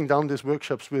having done these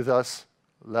workshops with us.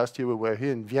 Last year we were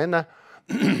here in Vienna.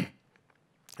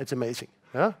 It's amazing.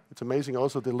 Yeah? It's amazing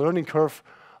also the learning curve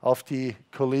of the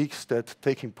colleagues that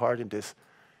taking part in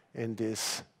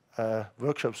these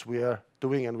workshops we are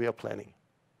doing and we are planning.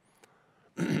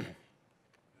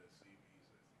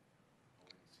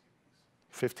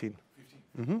 15.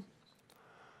 Mm-hmm.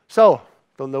 So,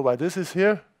 don't know why this is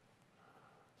here.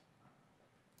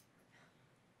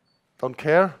 Don't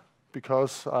care,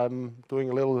 because I'm doing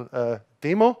a little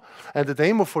demo. And the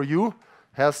demo for you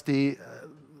has the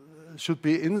should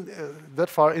be that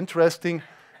far interesting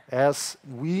as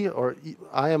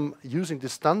I am using the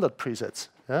standard presets.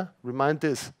 Yeah? Remind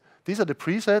this. These are the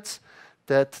presets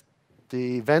that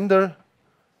the vendor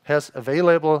has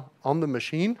available on the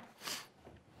machine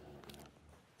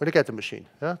when you get the machine.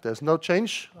 Yeah? There's no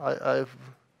change. I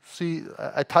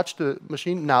touched the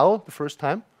machine now the first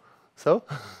time, so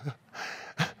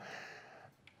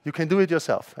you can do it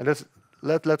yourself. And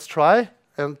let's try,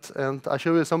 and I'll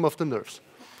show you some of the nerves.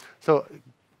 So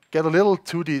get a little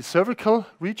to the cervical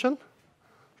region.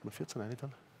 14 rein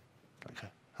dann.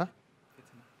 Danke. Huh?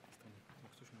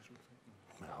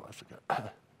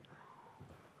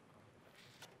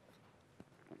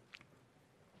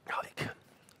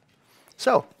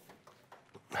 So.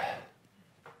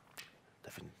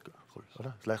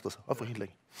 Oder? Ist leichter so. Einfach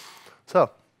hinlegen. So.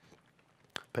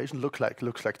 Patient looks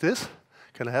like this.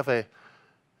 Can I have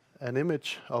an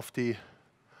image of the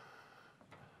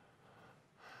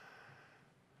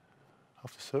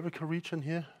cervical region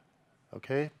here?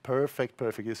 Okay, perfect.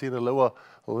 You see in the lower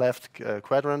left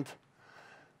quadrant.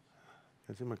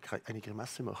 Jetzt immer eine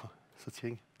Grimasse machen.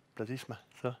 Sozusagen, Platisma.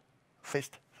 So,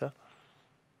 fest. So.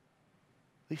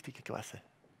 Richtige Grimasse.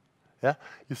 Yeah,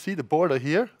 you see the border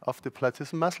here of the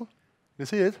platysm muscle. You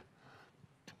see it?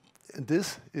 And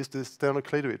this is the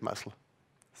sternocleidoid muscle.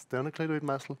 Sternocleidoid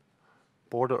muscle,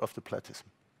 border of the platysm.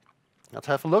 Let's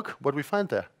have a look what we find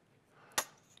there.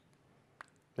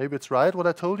 Maybe it's right what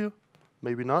I told you,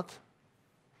 maybe not.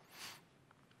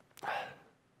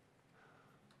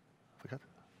 Forget.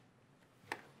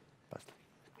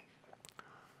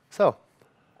 So,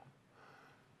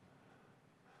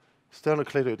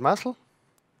 sternocleidoid muscle.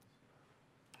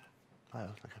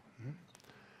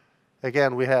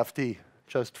 Again, we have the,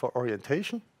 just for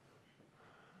orientation.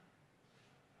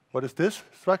 What is this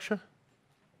structure?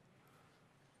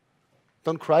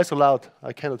 Don't cry so loud,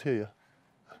 I cannot hear you.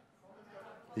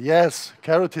 Yes,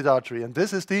 carotid artery, and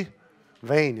this is the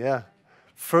vein, yeah.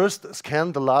 First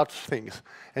scan the large things.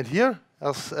 And here,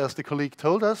 as the colleague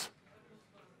told us,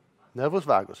 nervus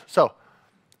vagus. So,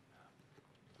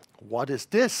 what is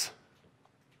this?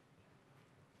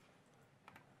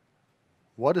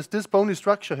 What is this bony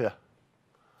structure here?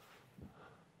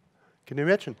 Can you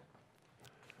imagine?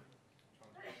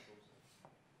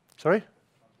 Sorry?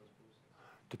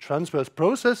 The transverse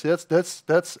process, yes,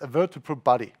 that's a vertebral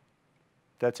body.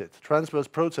 That's it, transverse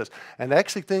process. And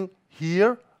exiting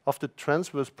here of the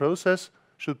transverse process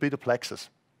should be the plexus.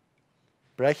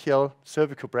 Brachial,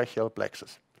 cervical-brachial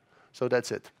plexus. So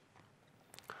that's it.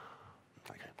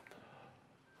 Okay.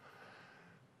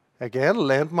 Again,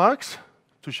 landmarks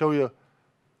to show you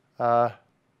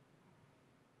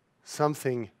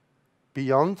something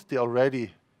beyond the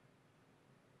already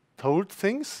told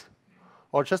things,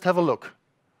 or just have a look.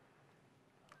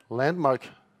 Landmark,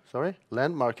 sorry,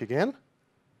 landmark again.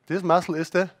 This muscle is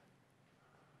the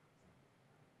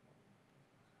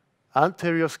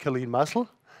anterior scalene muscle,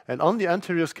 and on the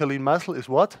anterior scalene muscle is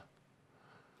what?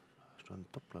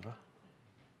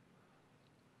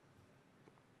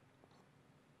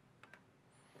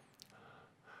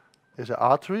 Is an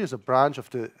artery, is a branch of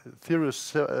the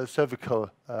cervical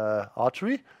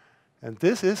artery, and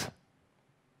this is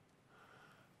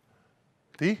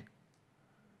the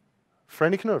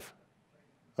phrenic nerve.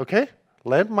 Okay?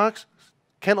 Landmarks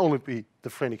can only be the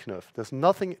phrenic nerve. There's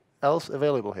nothing else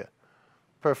available here.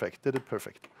 Perfect, did it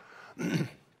perfect. Ganz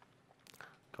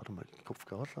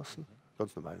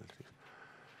normal.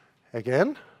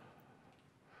 Again,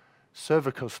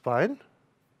 cervical spine.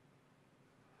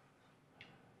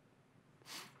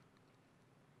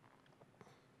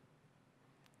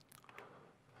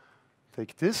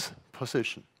 Take this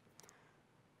position.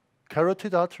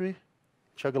 Carotid artery,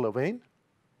 jugular vein.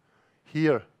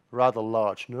 Here, rather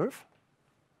large nerve,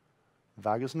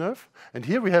 vagus nerve. And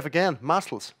here we have again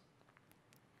muscles.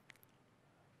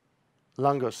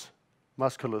 Longus,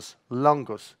 musculus,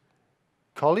 longus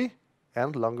colli,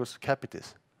 and longus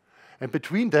capitis. And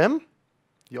between them,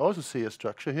 you also see a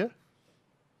structure here.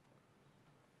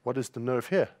 What is the nerve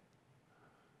here?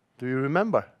 Do you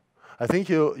remember? I think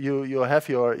you have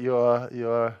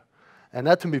your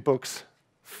anatomy books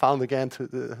found again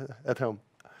at home.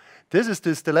 This is the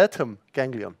stellatum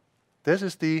ganglion. This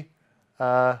is the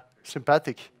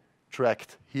sympathetic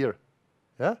tract here.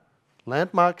 Yeah?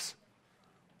 Landmarks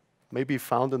may be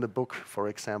found in the book, for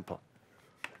example.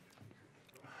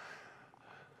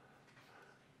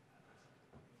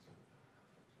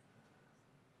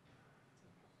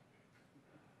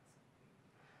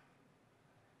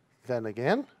 Then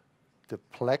again, the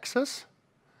plexus,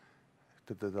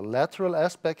 the lateral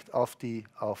aspect of the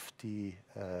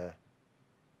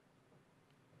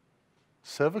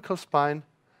cervical spine,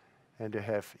 and you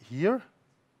have here,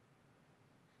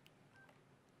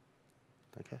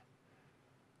 okay,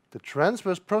 the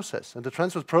transverse process. And the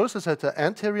transverse process has the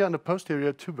anterior and the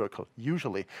posterior tubercle,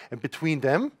 usually. And between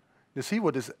them, you see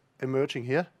what is emerging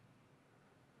here?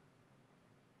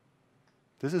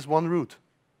 This is one root.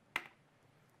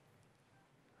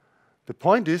 The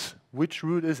point is, which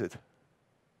root is it?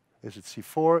 Is it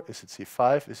C4? Is it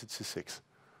C5? Is it C6?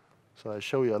 So I'll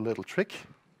show you a little trick.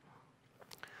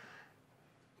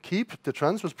 Keep the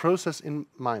transverse process in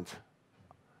mind.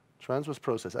 Transverse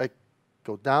process. I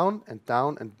go down and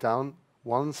down and down,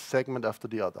 one segment after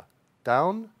the other.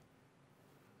 Down,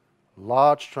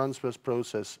 large transverse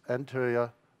process,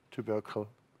 anterior, tubercle,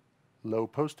 low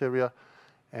posterior,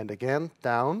 and again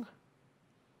down,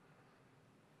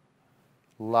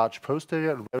 large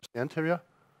posterior, and where's the anterior?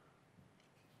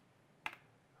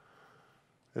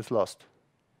 It's lost.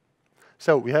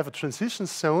 So we have a transition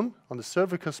zone on the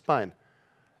cervical spine.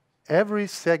 Every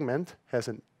segment has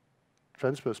a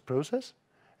transverse process,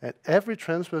 and every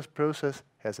transverse process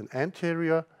has an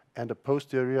anterior and a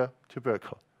posterior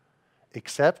tubercle,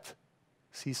 except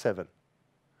C7.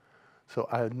 So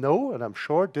I know, and I'm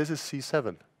sure, this is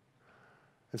C7.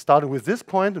 And starting with this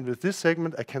point and with this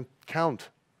segment, I can count.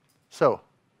 So,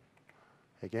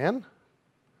 again,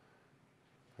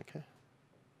 okay,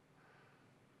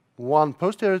 one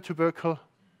posterior tubercle,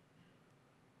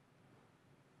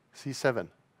 C7.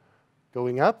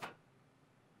 Going up,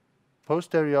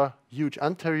 posterior, huge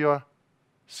anterior,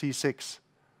 C6.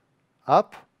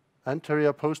 Up,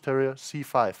 anterior, posterior,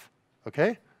 C5.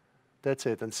 Okay? That's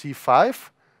it. And C5,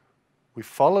 we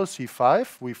follow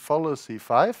C5, we follow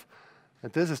C5,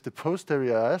 And this is the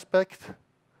posterior aspect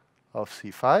of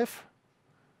C5,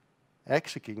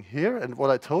 exiting here. And what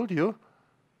I told you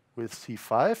with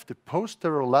C5, the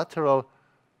posterolateral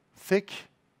thick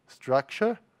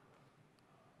structure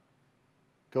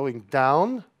going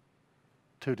down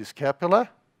to the scapula,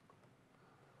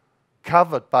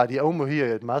 covered by the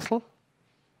omohyoid muscle.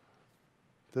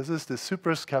 This is the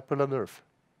suprascapular nerve.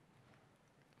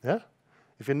 Yeah?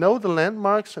 If you know the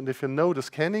landmarks and if you know the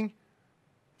scanning,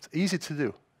 it's easy to do.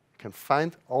 You can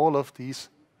find all of these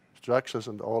structures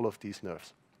and all of these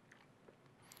nerves.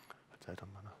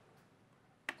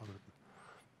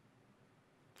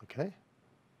 Okay?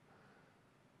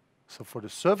 So for the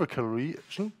cervical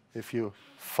region, if you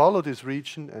follow this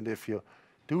region and if you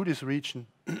do this region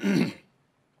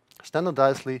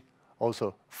standardizedly,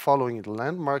 also following the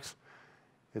landmarks,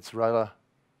 it's rather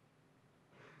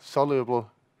soluble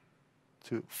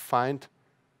to find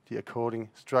the according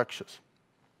structures.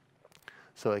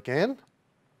 So again,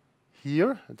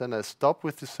 here, and then I stop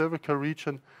with the cervical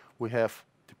region, we have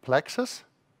the plexus.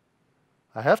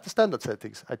 I have the standard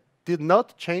settings. I did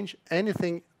not change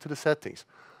anything to the settings.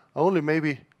 Only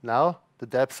maybe now the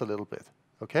depth a little bit,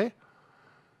 okay?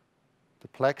 The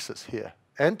plexus here.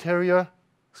 Anterior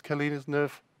scalenus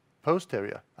nerve,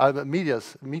 posterior, medial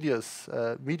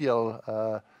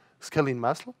scalene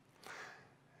muscle.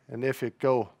 And if you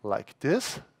go like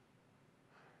this,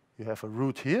 you have a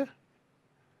root here.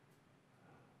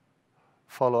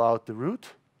 Follow out the root.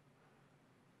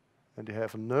 And you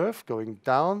have a nerve going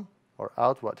down or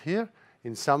outward here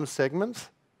in some segments.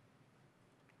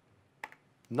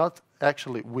 Not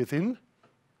actually within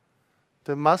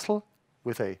the muscle,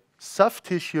 with a soft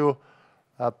tissue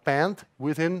band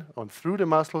within and through the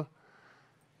muscle.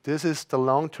 This is the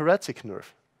long thoracic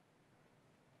nerve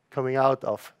coming out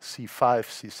of C5,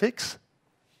 C6,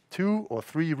 2 or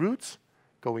 3 roots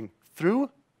going through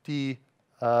the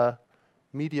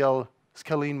medial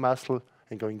scalene muscle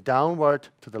and going downward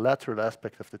to the lateral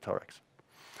aspect of the thorax.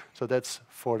 So that's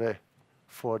for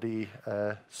the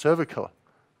cervical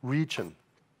region.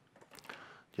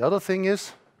 The other thing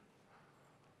is,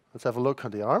 let's have a look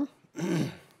at the arm.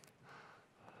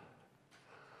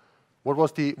 What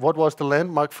was the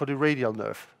landmark for the radial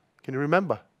nerve? Can you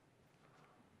remember?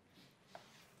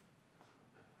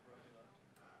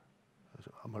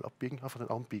 Einmal abbiegen, einfach den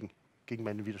Arm biegen, gegen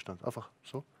meinen Widerstand. Einfach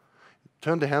so.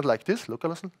 Turn the hand like this, locker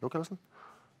lassen.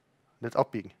 Nicht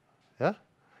abbiegen. Yeah?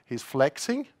 He's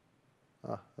flexing.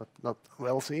 Not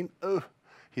well seen. Oh.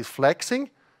 He's flexing, and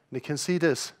you can see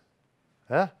this.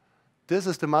 Yeah? This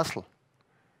is the muscle.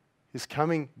 He's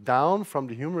coming down from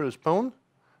the humerus bone,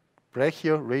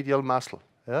 brachioradial muscle.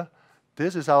 Yeah?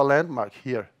 This is our landmark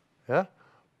here. Yeah?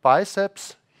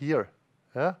 Biceps here.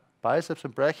 Yeah? Biceps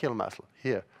and brachial muscle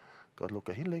here. Gott,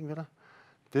 locker hinlegen wieder.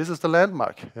 This is the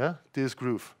landmark. Yeah? This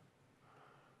groove.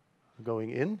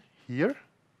 Going in here.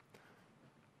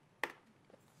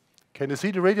 Can you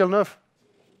see the radial nerve?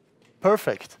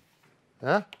 Perfect.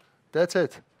 Yeah? That's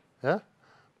it. Yeah?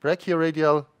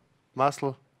 Brachioradial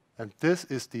muscle, and this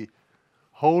is the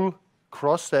whole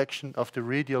cross-section of the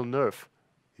radial nerve.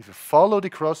 If you follow the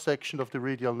cross-section of the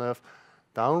radial nerve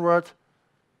downward,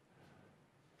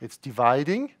 it's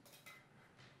dividing.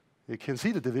 You can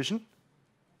see the division.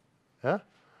 Yeah?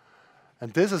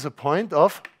 And this is a point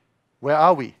of, where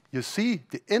are we? You see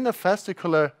the inner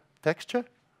fascicular texture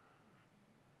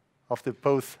of the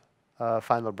both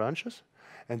final branches.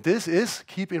 And this is,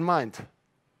 keep in mind,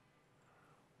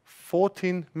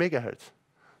 14 megahertz.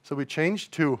 So we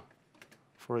change to,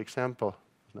 for example,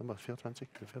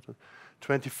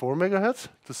 24 megahertz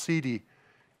to see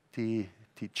the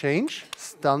change,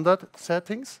 standard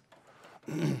settings.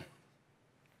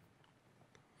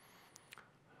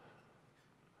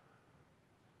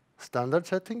 Standard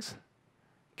settings.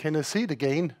 Can you see the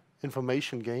gain,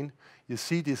 information gain? You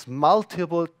see these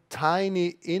multiple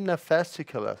tiny inner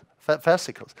fascicles.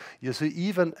 You see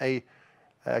even a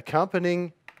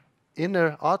accompanying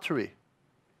inner artery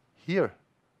here.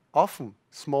 Often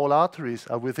small arteries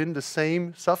are within the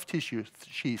same soft tissue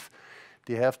sheath.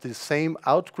 They have the same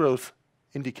outgrowth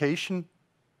indication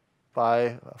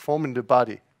by forming the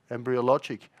body,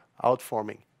 embryologic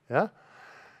outforming. Yeah?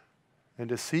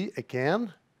 And you see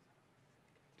again.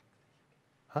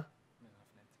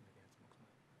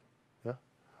 Yeah.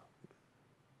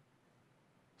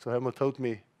 So Helmut told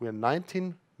me we're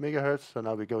 19 megahertz, so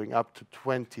now we're going up to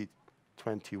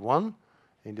 21.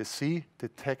 And you see the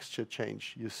texture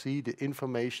change. You see the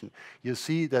information. You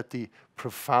see that the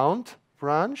profound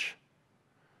branch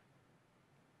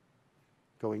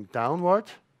going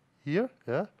downward here,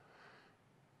 yeah,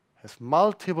 has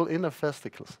multiple inner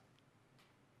fascicles.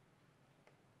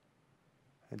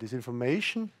 And this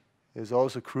information is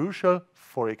also crucial,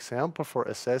 for example, for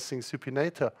assessing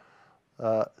supinator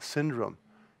syndrome.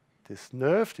 This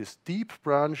nerve, this deep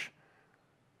branch,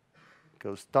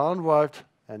 goes downward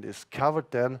and is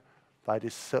covered then by the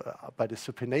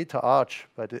supinator arch,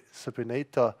 by the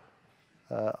supinator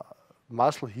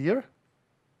muscle here.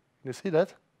 You see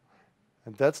that?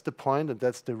 And that's the point, and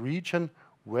that's the region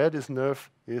where this nerve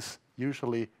is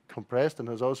usually compressed and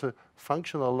has also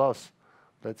functional loss.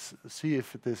 Let's see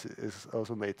if this is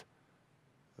also made.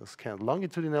 A scan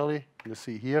longitudinally. You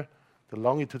see here the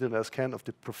longitudinal scan of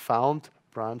the profound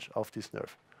branch of this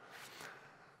nerve.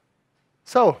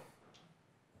 So,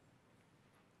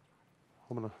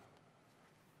 I'm going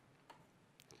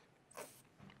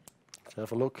to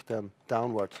have a look then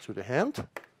downward to the hand.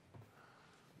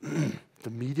 The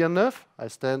median nerve, I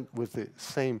stand with the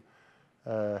same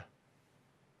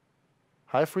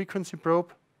high frequency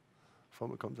probe.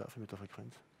 Formel kommt auf mit der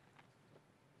Frequenz.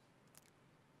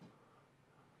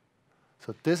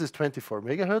 So this is 24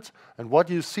 megahertz, and what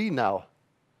you see now,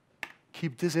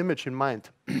 keep this image in mind.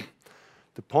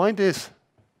 The point is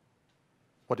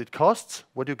what it costs,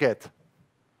 what you get.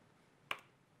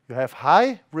 You have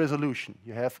high resolution,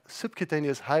 you have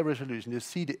subcutaneous high resolution, you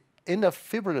see the inner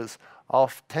fibrils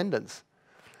of tendons.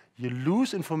 You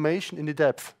lose information in the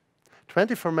depth.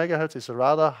 24 megahertz is a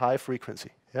rather high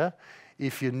frequency. Yeah?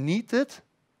 If you need it,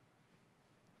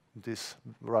 these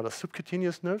rather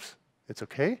subcutaneous nerves, it's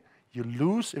okay. You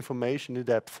lose information in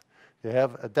depth. You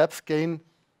have a depth gain.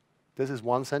 This is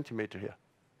 1 centimeter here.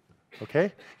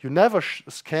 Okay? You never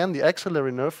scan the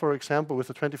axillary nerve, for example, with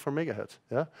the 24 megahertz.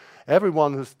 Yeah?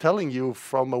 Everyone who's telling you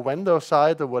from a window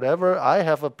side or whatever, I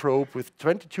have a probe with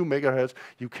 22 megahertz,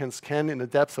 you can scan in a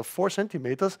depth of 4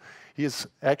 centimeters, he is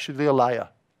actually a liar.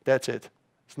 That's it.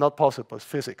 It's not possible. It's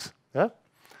physics. Yeah?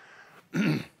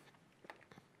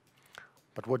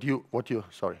 But what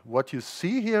you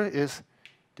see here is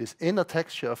this inner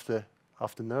texture of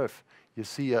the nerve. You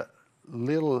see a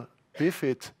little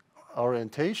bifid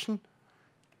orientation.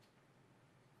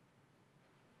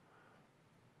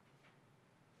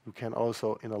 You can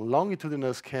also, in a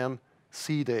longitudinal scan,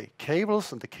 see the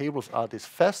cables, and the cables are these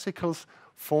fascicles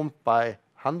formed by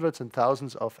hundreds and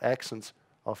thousands of axons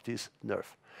of this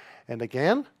nerve. And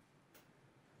again,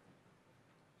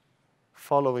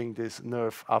 following this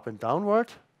nerve up and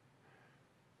downward,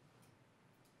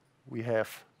 we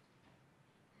have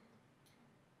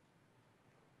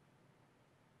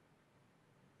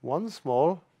one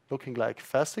small, looking like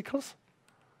fascicles,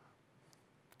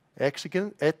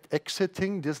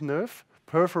 exiting this nerve,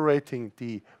 perforating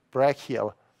the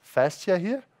brachial fascia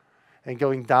here, and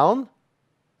going down,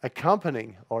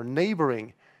 accompanying or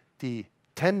neighboring the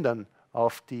tendon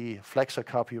of the flexor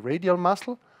carpi radial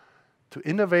muscle to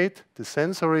innervate the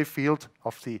sensory field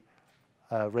of the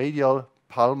radial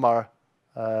palmar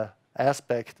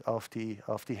aspect of the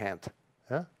hand.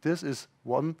 Yeah? This is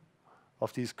one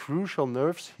of these crucial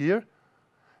nerves here,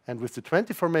 and with the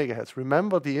 24 megahertz,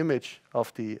 remember the image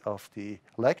of the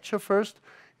lecture first.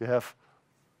 You have,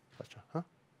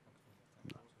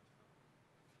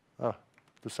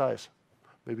 the size.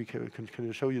 Maybe can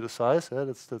you show you the size? Yeah,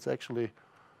 that's actually.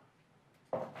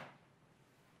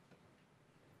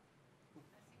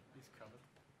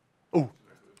 Oh.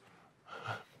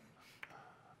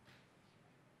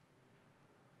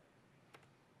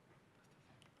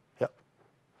 Yeah.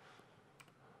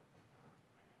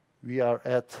 We are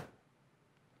at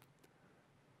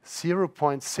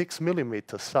 0.6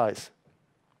 millimeter size.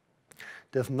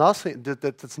 There's nothing,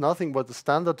 that's nothing what the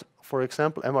standard, for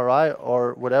example, MRI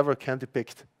or whatever can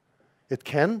depict. It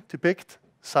can depict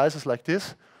sizes like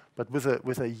this, but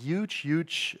with a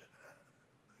huge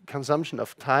consumption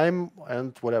of time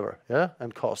and whatever, yeah,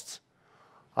 and costs.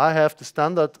 I have the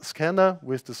standard scanner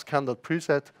with the standard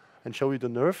preset and show you the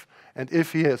nerve. And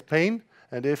if he has pain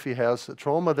and if he has a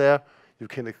trauma there, you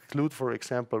can exclude, for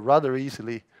example, rather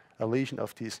easily a lesion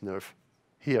of this nerve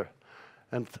here.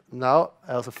 And now,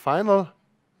 as a final,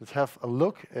 let's have a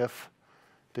look if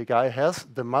the guy has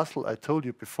the muscle I told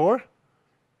you before.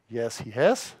 Yes, he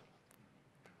has.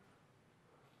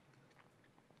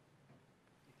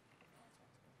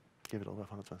 Give it over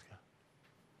 120.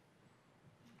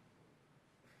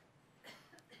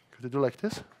 Could you do like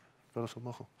this? So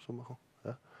machen, so machen.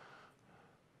 Yeah.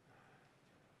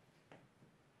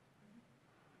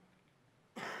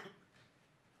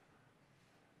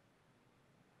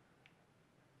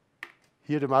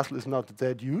 Here the muscle is not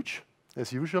that huge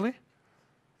as usually.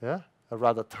 Yeah, a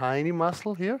rather tiny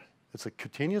muscle here. It's a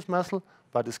cutaneous muscle,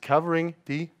 but it's covering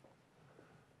the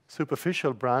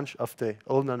superficial branch of the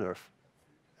ulnar nerve.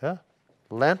 Yeah,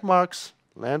 landmarks,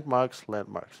 landmarks,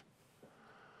 landmarks.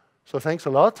 So thanks a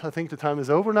lot. I think the time is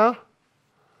over now.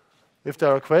 If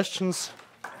there are questions,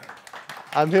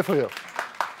 I'm here for you.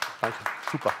 Thank you.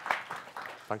 Super.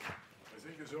 Thank you.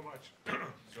 Thank you so much.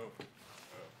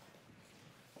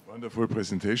 Wonderful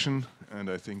presentation, and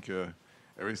I think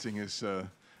everything is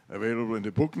available in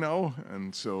the book now,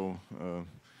 and so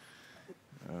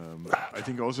I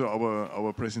think also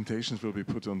our presentations will be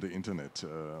put on the internet,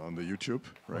 on the YouTube,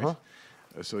 right?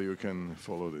 So you can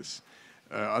follow this.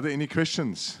 Are there any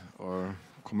questions or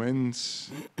comments,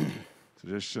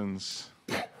 suggestions?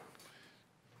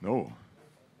 No.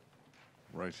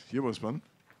 Right, here was one.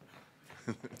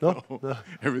 No? No.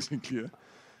 Everything clear?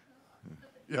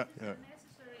 Yeah.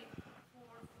 Necessary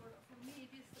for me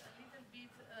it is a little bit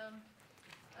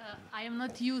I am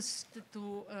not used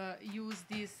to use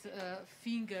these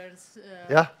fingers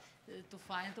to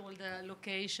find all the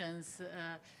locations,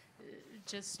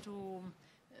 just to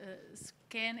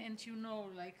scan, and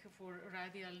like for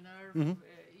radial nerve,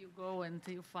 you go and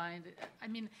you find. I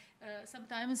mean,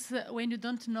 sometimes when you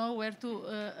don't know where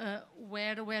to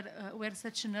where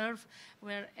such a nerve,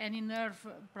 where any nerve,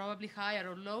 probably higher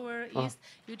or lower, is,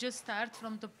 you just start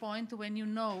from the point when you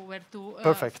know where to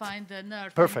find the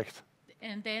nerve. Perfect.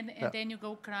 And then you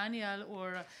go cranial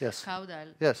or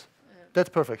caudal. Yes, that's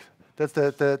perfect. That's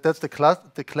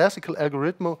the classical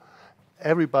algorithm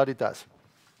everybody does.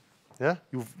 Yeah,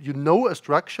 you know a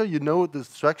structure. You know the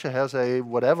structure has a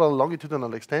whatever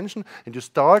longitudinal extension, and you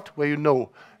start where you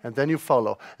know, and then you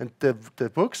follow. And the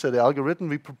books, the algorithm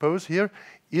we propose here,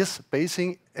 is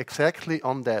basing exactly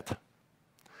on that.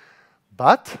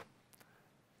 But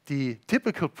the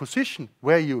typical position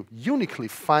where you uniquely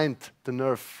find the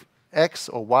nerve X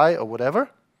or Y or whatever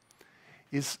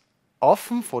is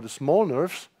often, for the small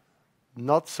nerves,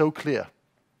 not so clear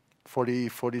for the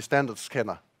standard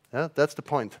scanner. Yeah, that's the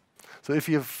point. So if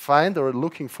you find or are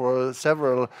looking for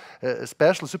several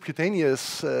special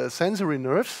subcutaneous sensory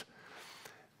nerves,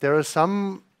 there are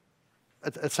some,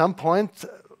 at some point,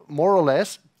 more or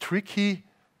less tricky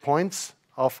points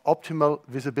of optimal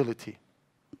visibility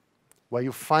where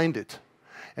you find it.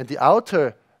 And the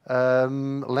outer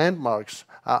landmarks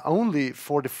are only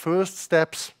for the first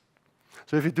steps.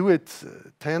 So if you do it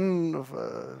 10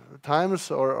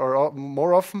 times or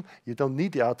more often, you don't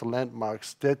need the outer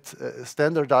landmarks that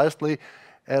standardizedly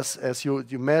as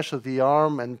you measure the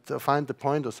arm and find the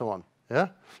point or so on. Yeah,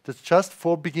 that's just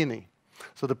for beginning.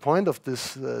 So the point of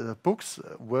this books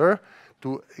were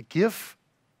to give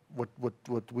what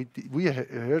we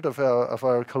heard of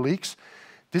our colleagues.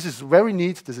 This is very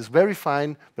neat. This is very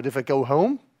fine. But if I go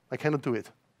home, I cannot do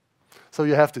it. So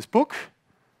you have this book.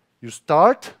 You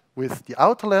start with the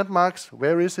outer landmarks.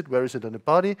 Where is it? Where is it in the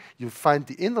body? You find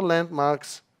the inner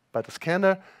landmarks by the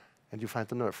scanner, and you find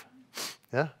the nerve.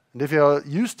 Yeah. And if you are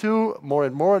used to more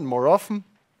and more often,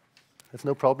 it's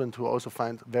no problem to also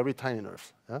find very tiny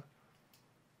nerves. Yeah.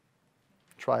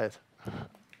 Try it.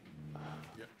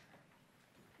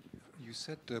 You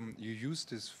said you use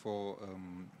this for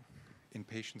in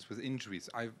patients with injuries.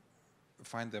 I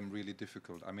find them really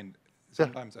difficult. I mean,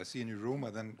 sometimes I see a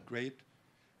neuroma, then great.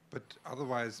 But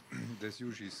otherwise, there's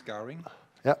usually scarring.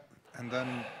 Yeah. And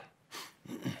then,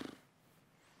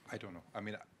 I don't know. I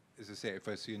mean, as I say, if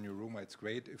I see a neuroma, it's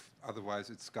great. If otherwise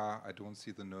it's scar, I don't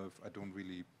see the nerve.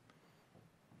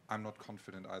 I'm not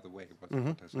confident either way what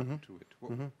has happened to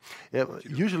it. Yeah,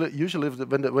 usually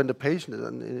when the patient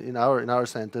in our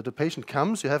center, the patient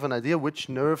comes, you have an idea which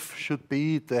nerve should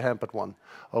be the hampered one,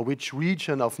 or which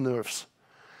region of nerves,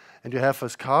 and you have a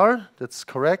scar. That's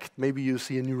correct. Maybe you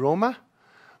see a neuroma.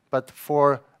 But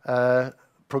for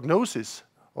prognosis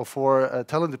or for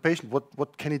telling the patient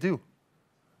what can he do?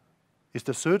 Is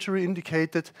the surgery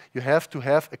indicated? You have to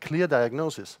have a clear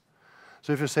diagnosis.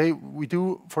 So if you say we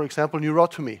do, for example,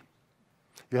 neurotomy,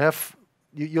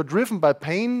 you're driven by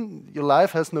pain, your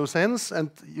life has no sense,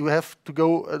 and you have to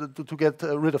go to get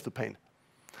rid of the pain.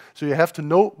 So you have to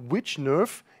know which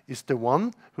nerve is the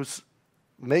one who's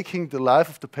making the life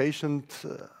of the patient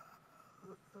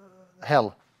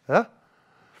hell. Yeah?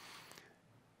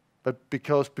 But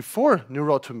because before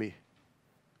neurotomy,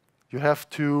 you have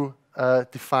to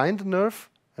define the nerve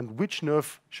and which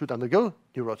nerve should undergo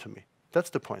neurotomy. That's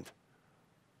the point.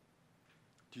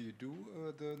 Do you do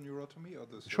the neurotomy or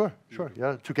the surgery? Sure.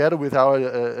 Yeah, together with our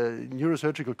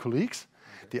neurosurgical colleagues,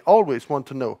 they always want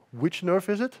to know which nerve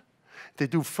is it. They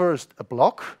do first a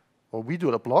block, or we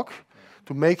do a block,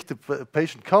 to make the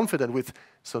patient confident with,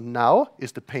 so now,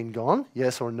 is the pain gone,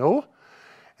 yes or no?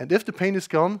 And if the pain is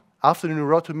gone, after the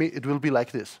neurotomy, it will be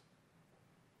like this.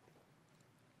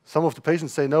 Some of the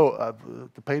patients say, no,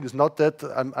 the pain is not that,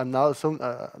 I'm now so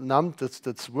numb,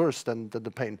 that's worse than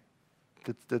the pain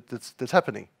that's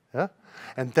happening. Yeah?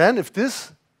 And then if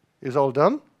this is all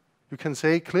done, you can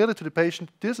say clearly to the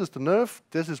patient, this is the nerve,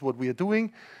 this is what we are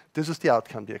doing, this is the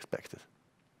outcome we expected.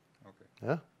 Okay.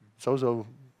 Yeah? It's also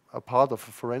a part of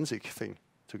a forensic thing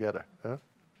together. Yeah?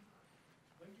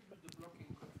 When you do the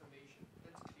blocking confirmation,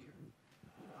 that's clear.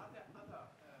 Are there other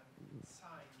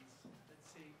signs, let's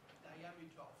say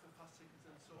diameter of the fascicles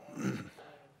and so on,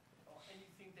 or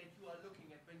anything that you are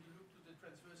looking at when you look to the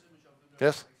transverse image of the nerve?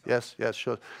 Yes, yes, yes,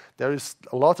 sure. There is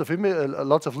a lot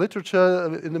of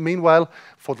literature in the meanwhile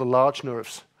for the large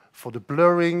nerves, for the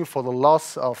blurring, for the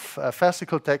loss of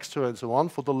fascicle texture and so on,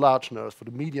 for the large nerves, for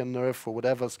the median nerve, for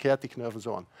whatever, sciatic nerve and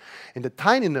so on. In the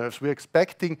tiny nerves, we're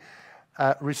expecting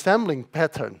a resembling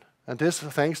pattern, and this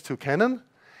thanks to Canon.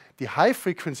 The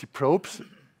high-frequency probes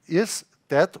is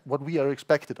that what we are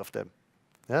expected of them.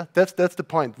 Yeah? That's the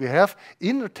point. We have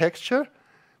inner texture,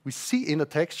 we see inner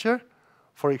texture.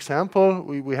 For example,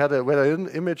 we had an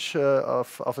image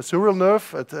of a sural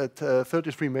nerve at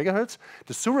 33 megahertz.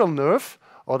 The sural nerve,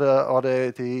 or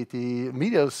the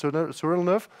medial sural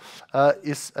nerve,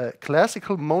 is a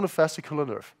classical monofascicular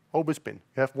nerve, always been.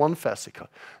 You have one fascicle.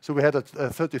 So we had a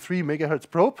 33 megahertz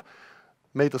probe,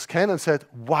 made a scan and said,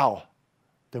 wow,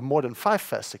 there are more than 5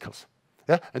 fascicles.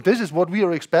 Yeah? And this is what we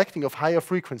are expecting of higher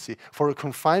frequency for a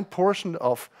confined portion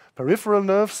of peripheral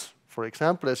nerves. For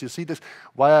example, as you see this,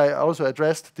 why I also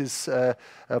addressed this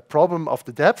problem of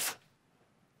the depth.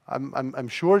 I'm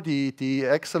sure the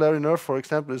axillary nerve, for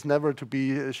example, is never to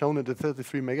be shown at the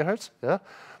 33 megahertz. Yeah?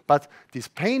 But this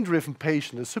pain-driven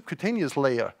patient, the subcutaneous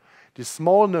layer, these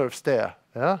small nerves there,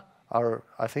 yeah, are,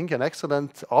 I think, an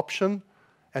excellent option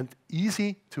and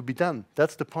easy to be done.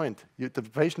 That's the point. The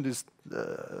patient is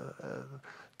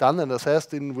done and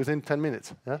assessed within 10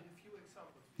 minutes. Yeah? A few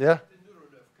examples. Yeah.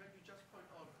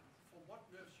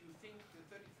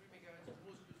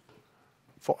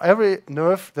 For every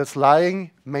nerve that's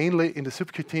lying mainly in the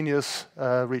subcutaneous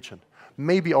region.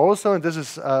 Maybe also, and this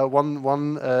is one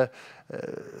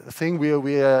thing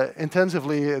we are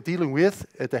intensively dealing with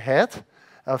at the head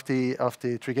of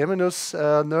the trigeminous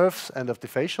nerves and of the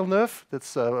facial nerve.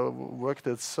 That's work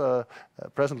that's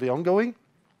presently ongoing.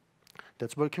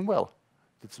 That's working well.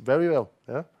 It's very well.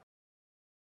 Yeah.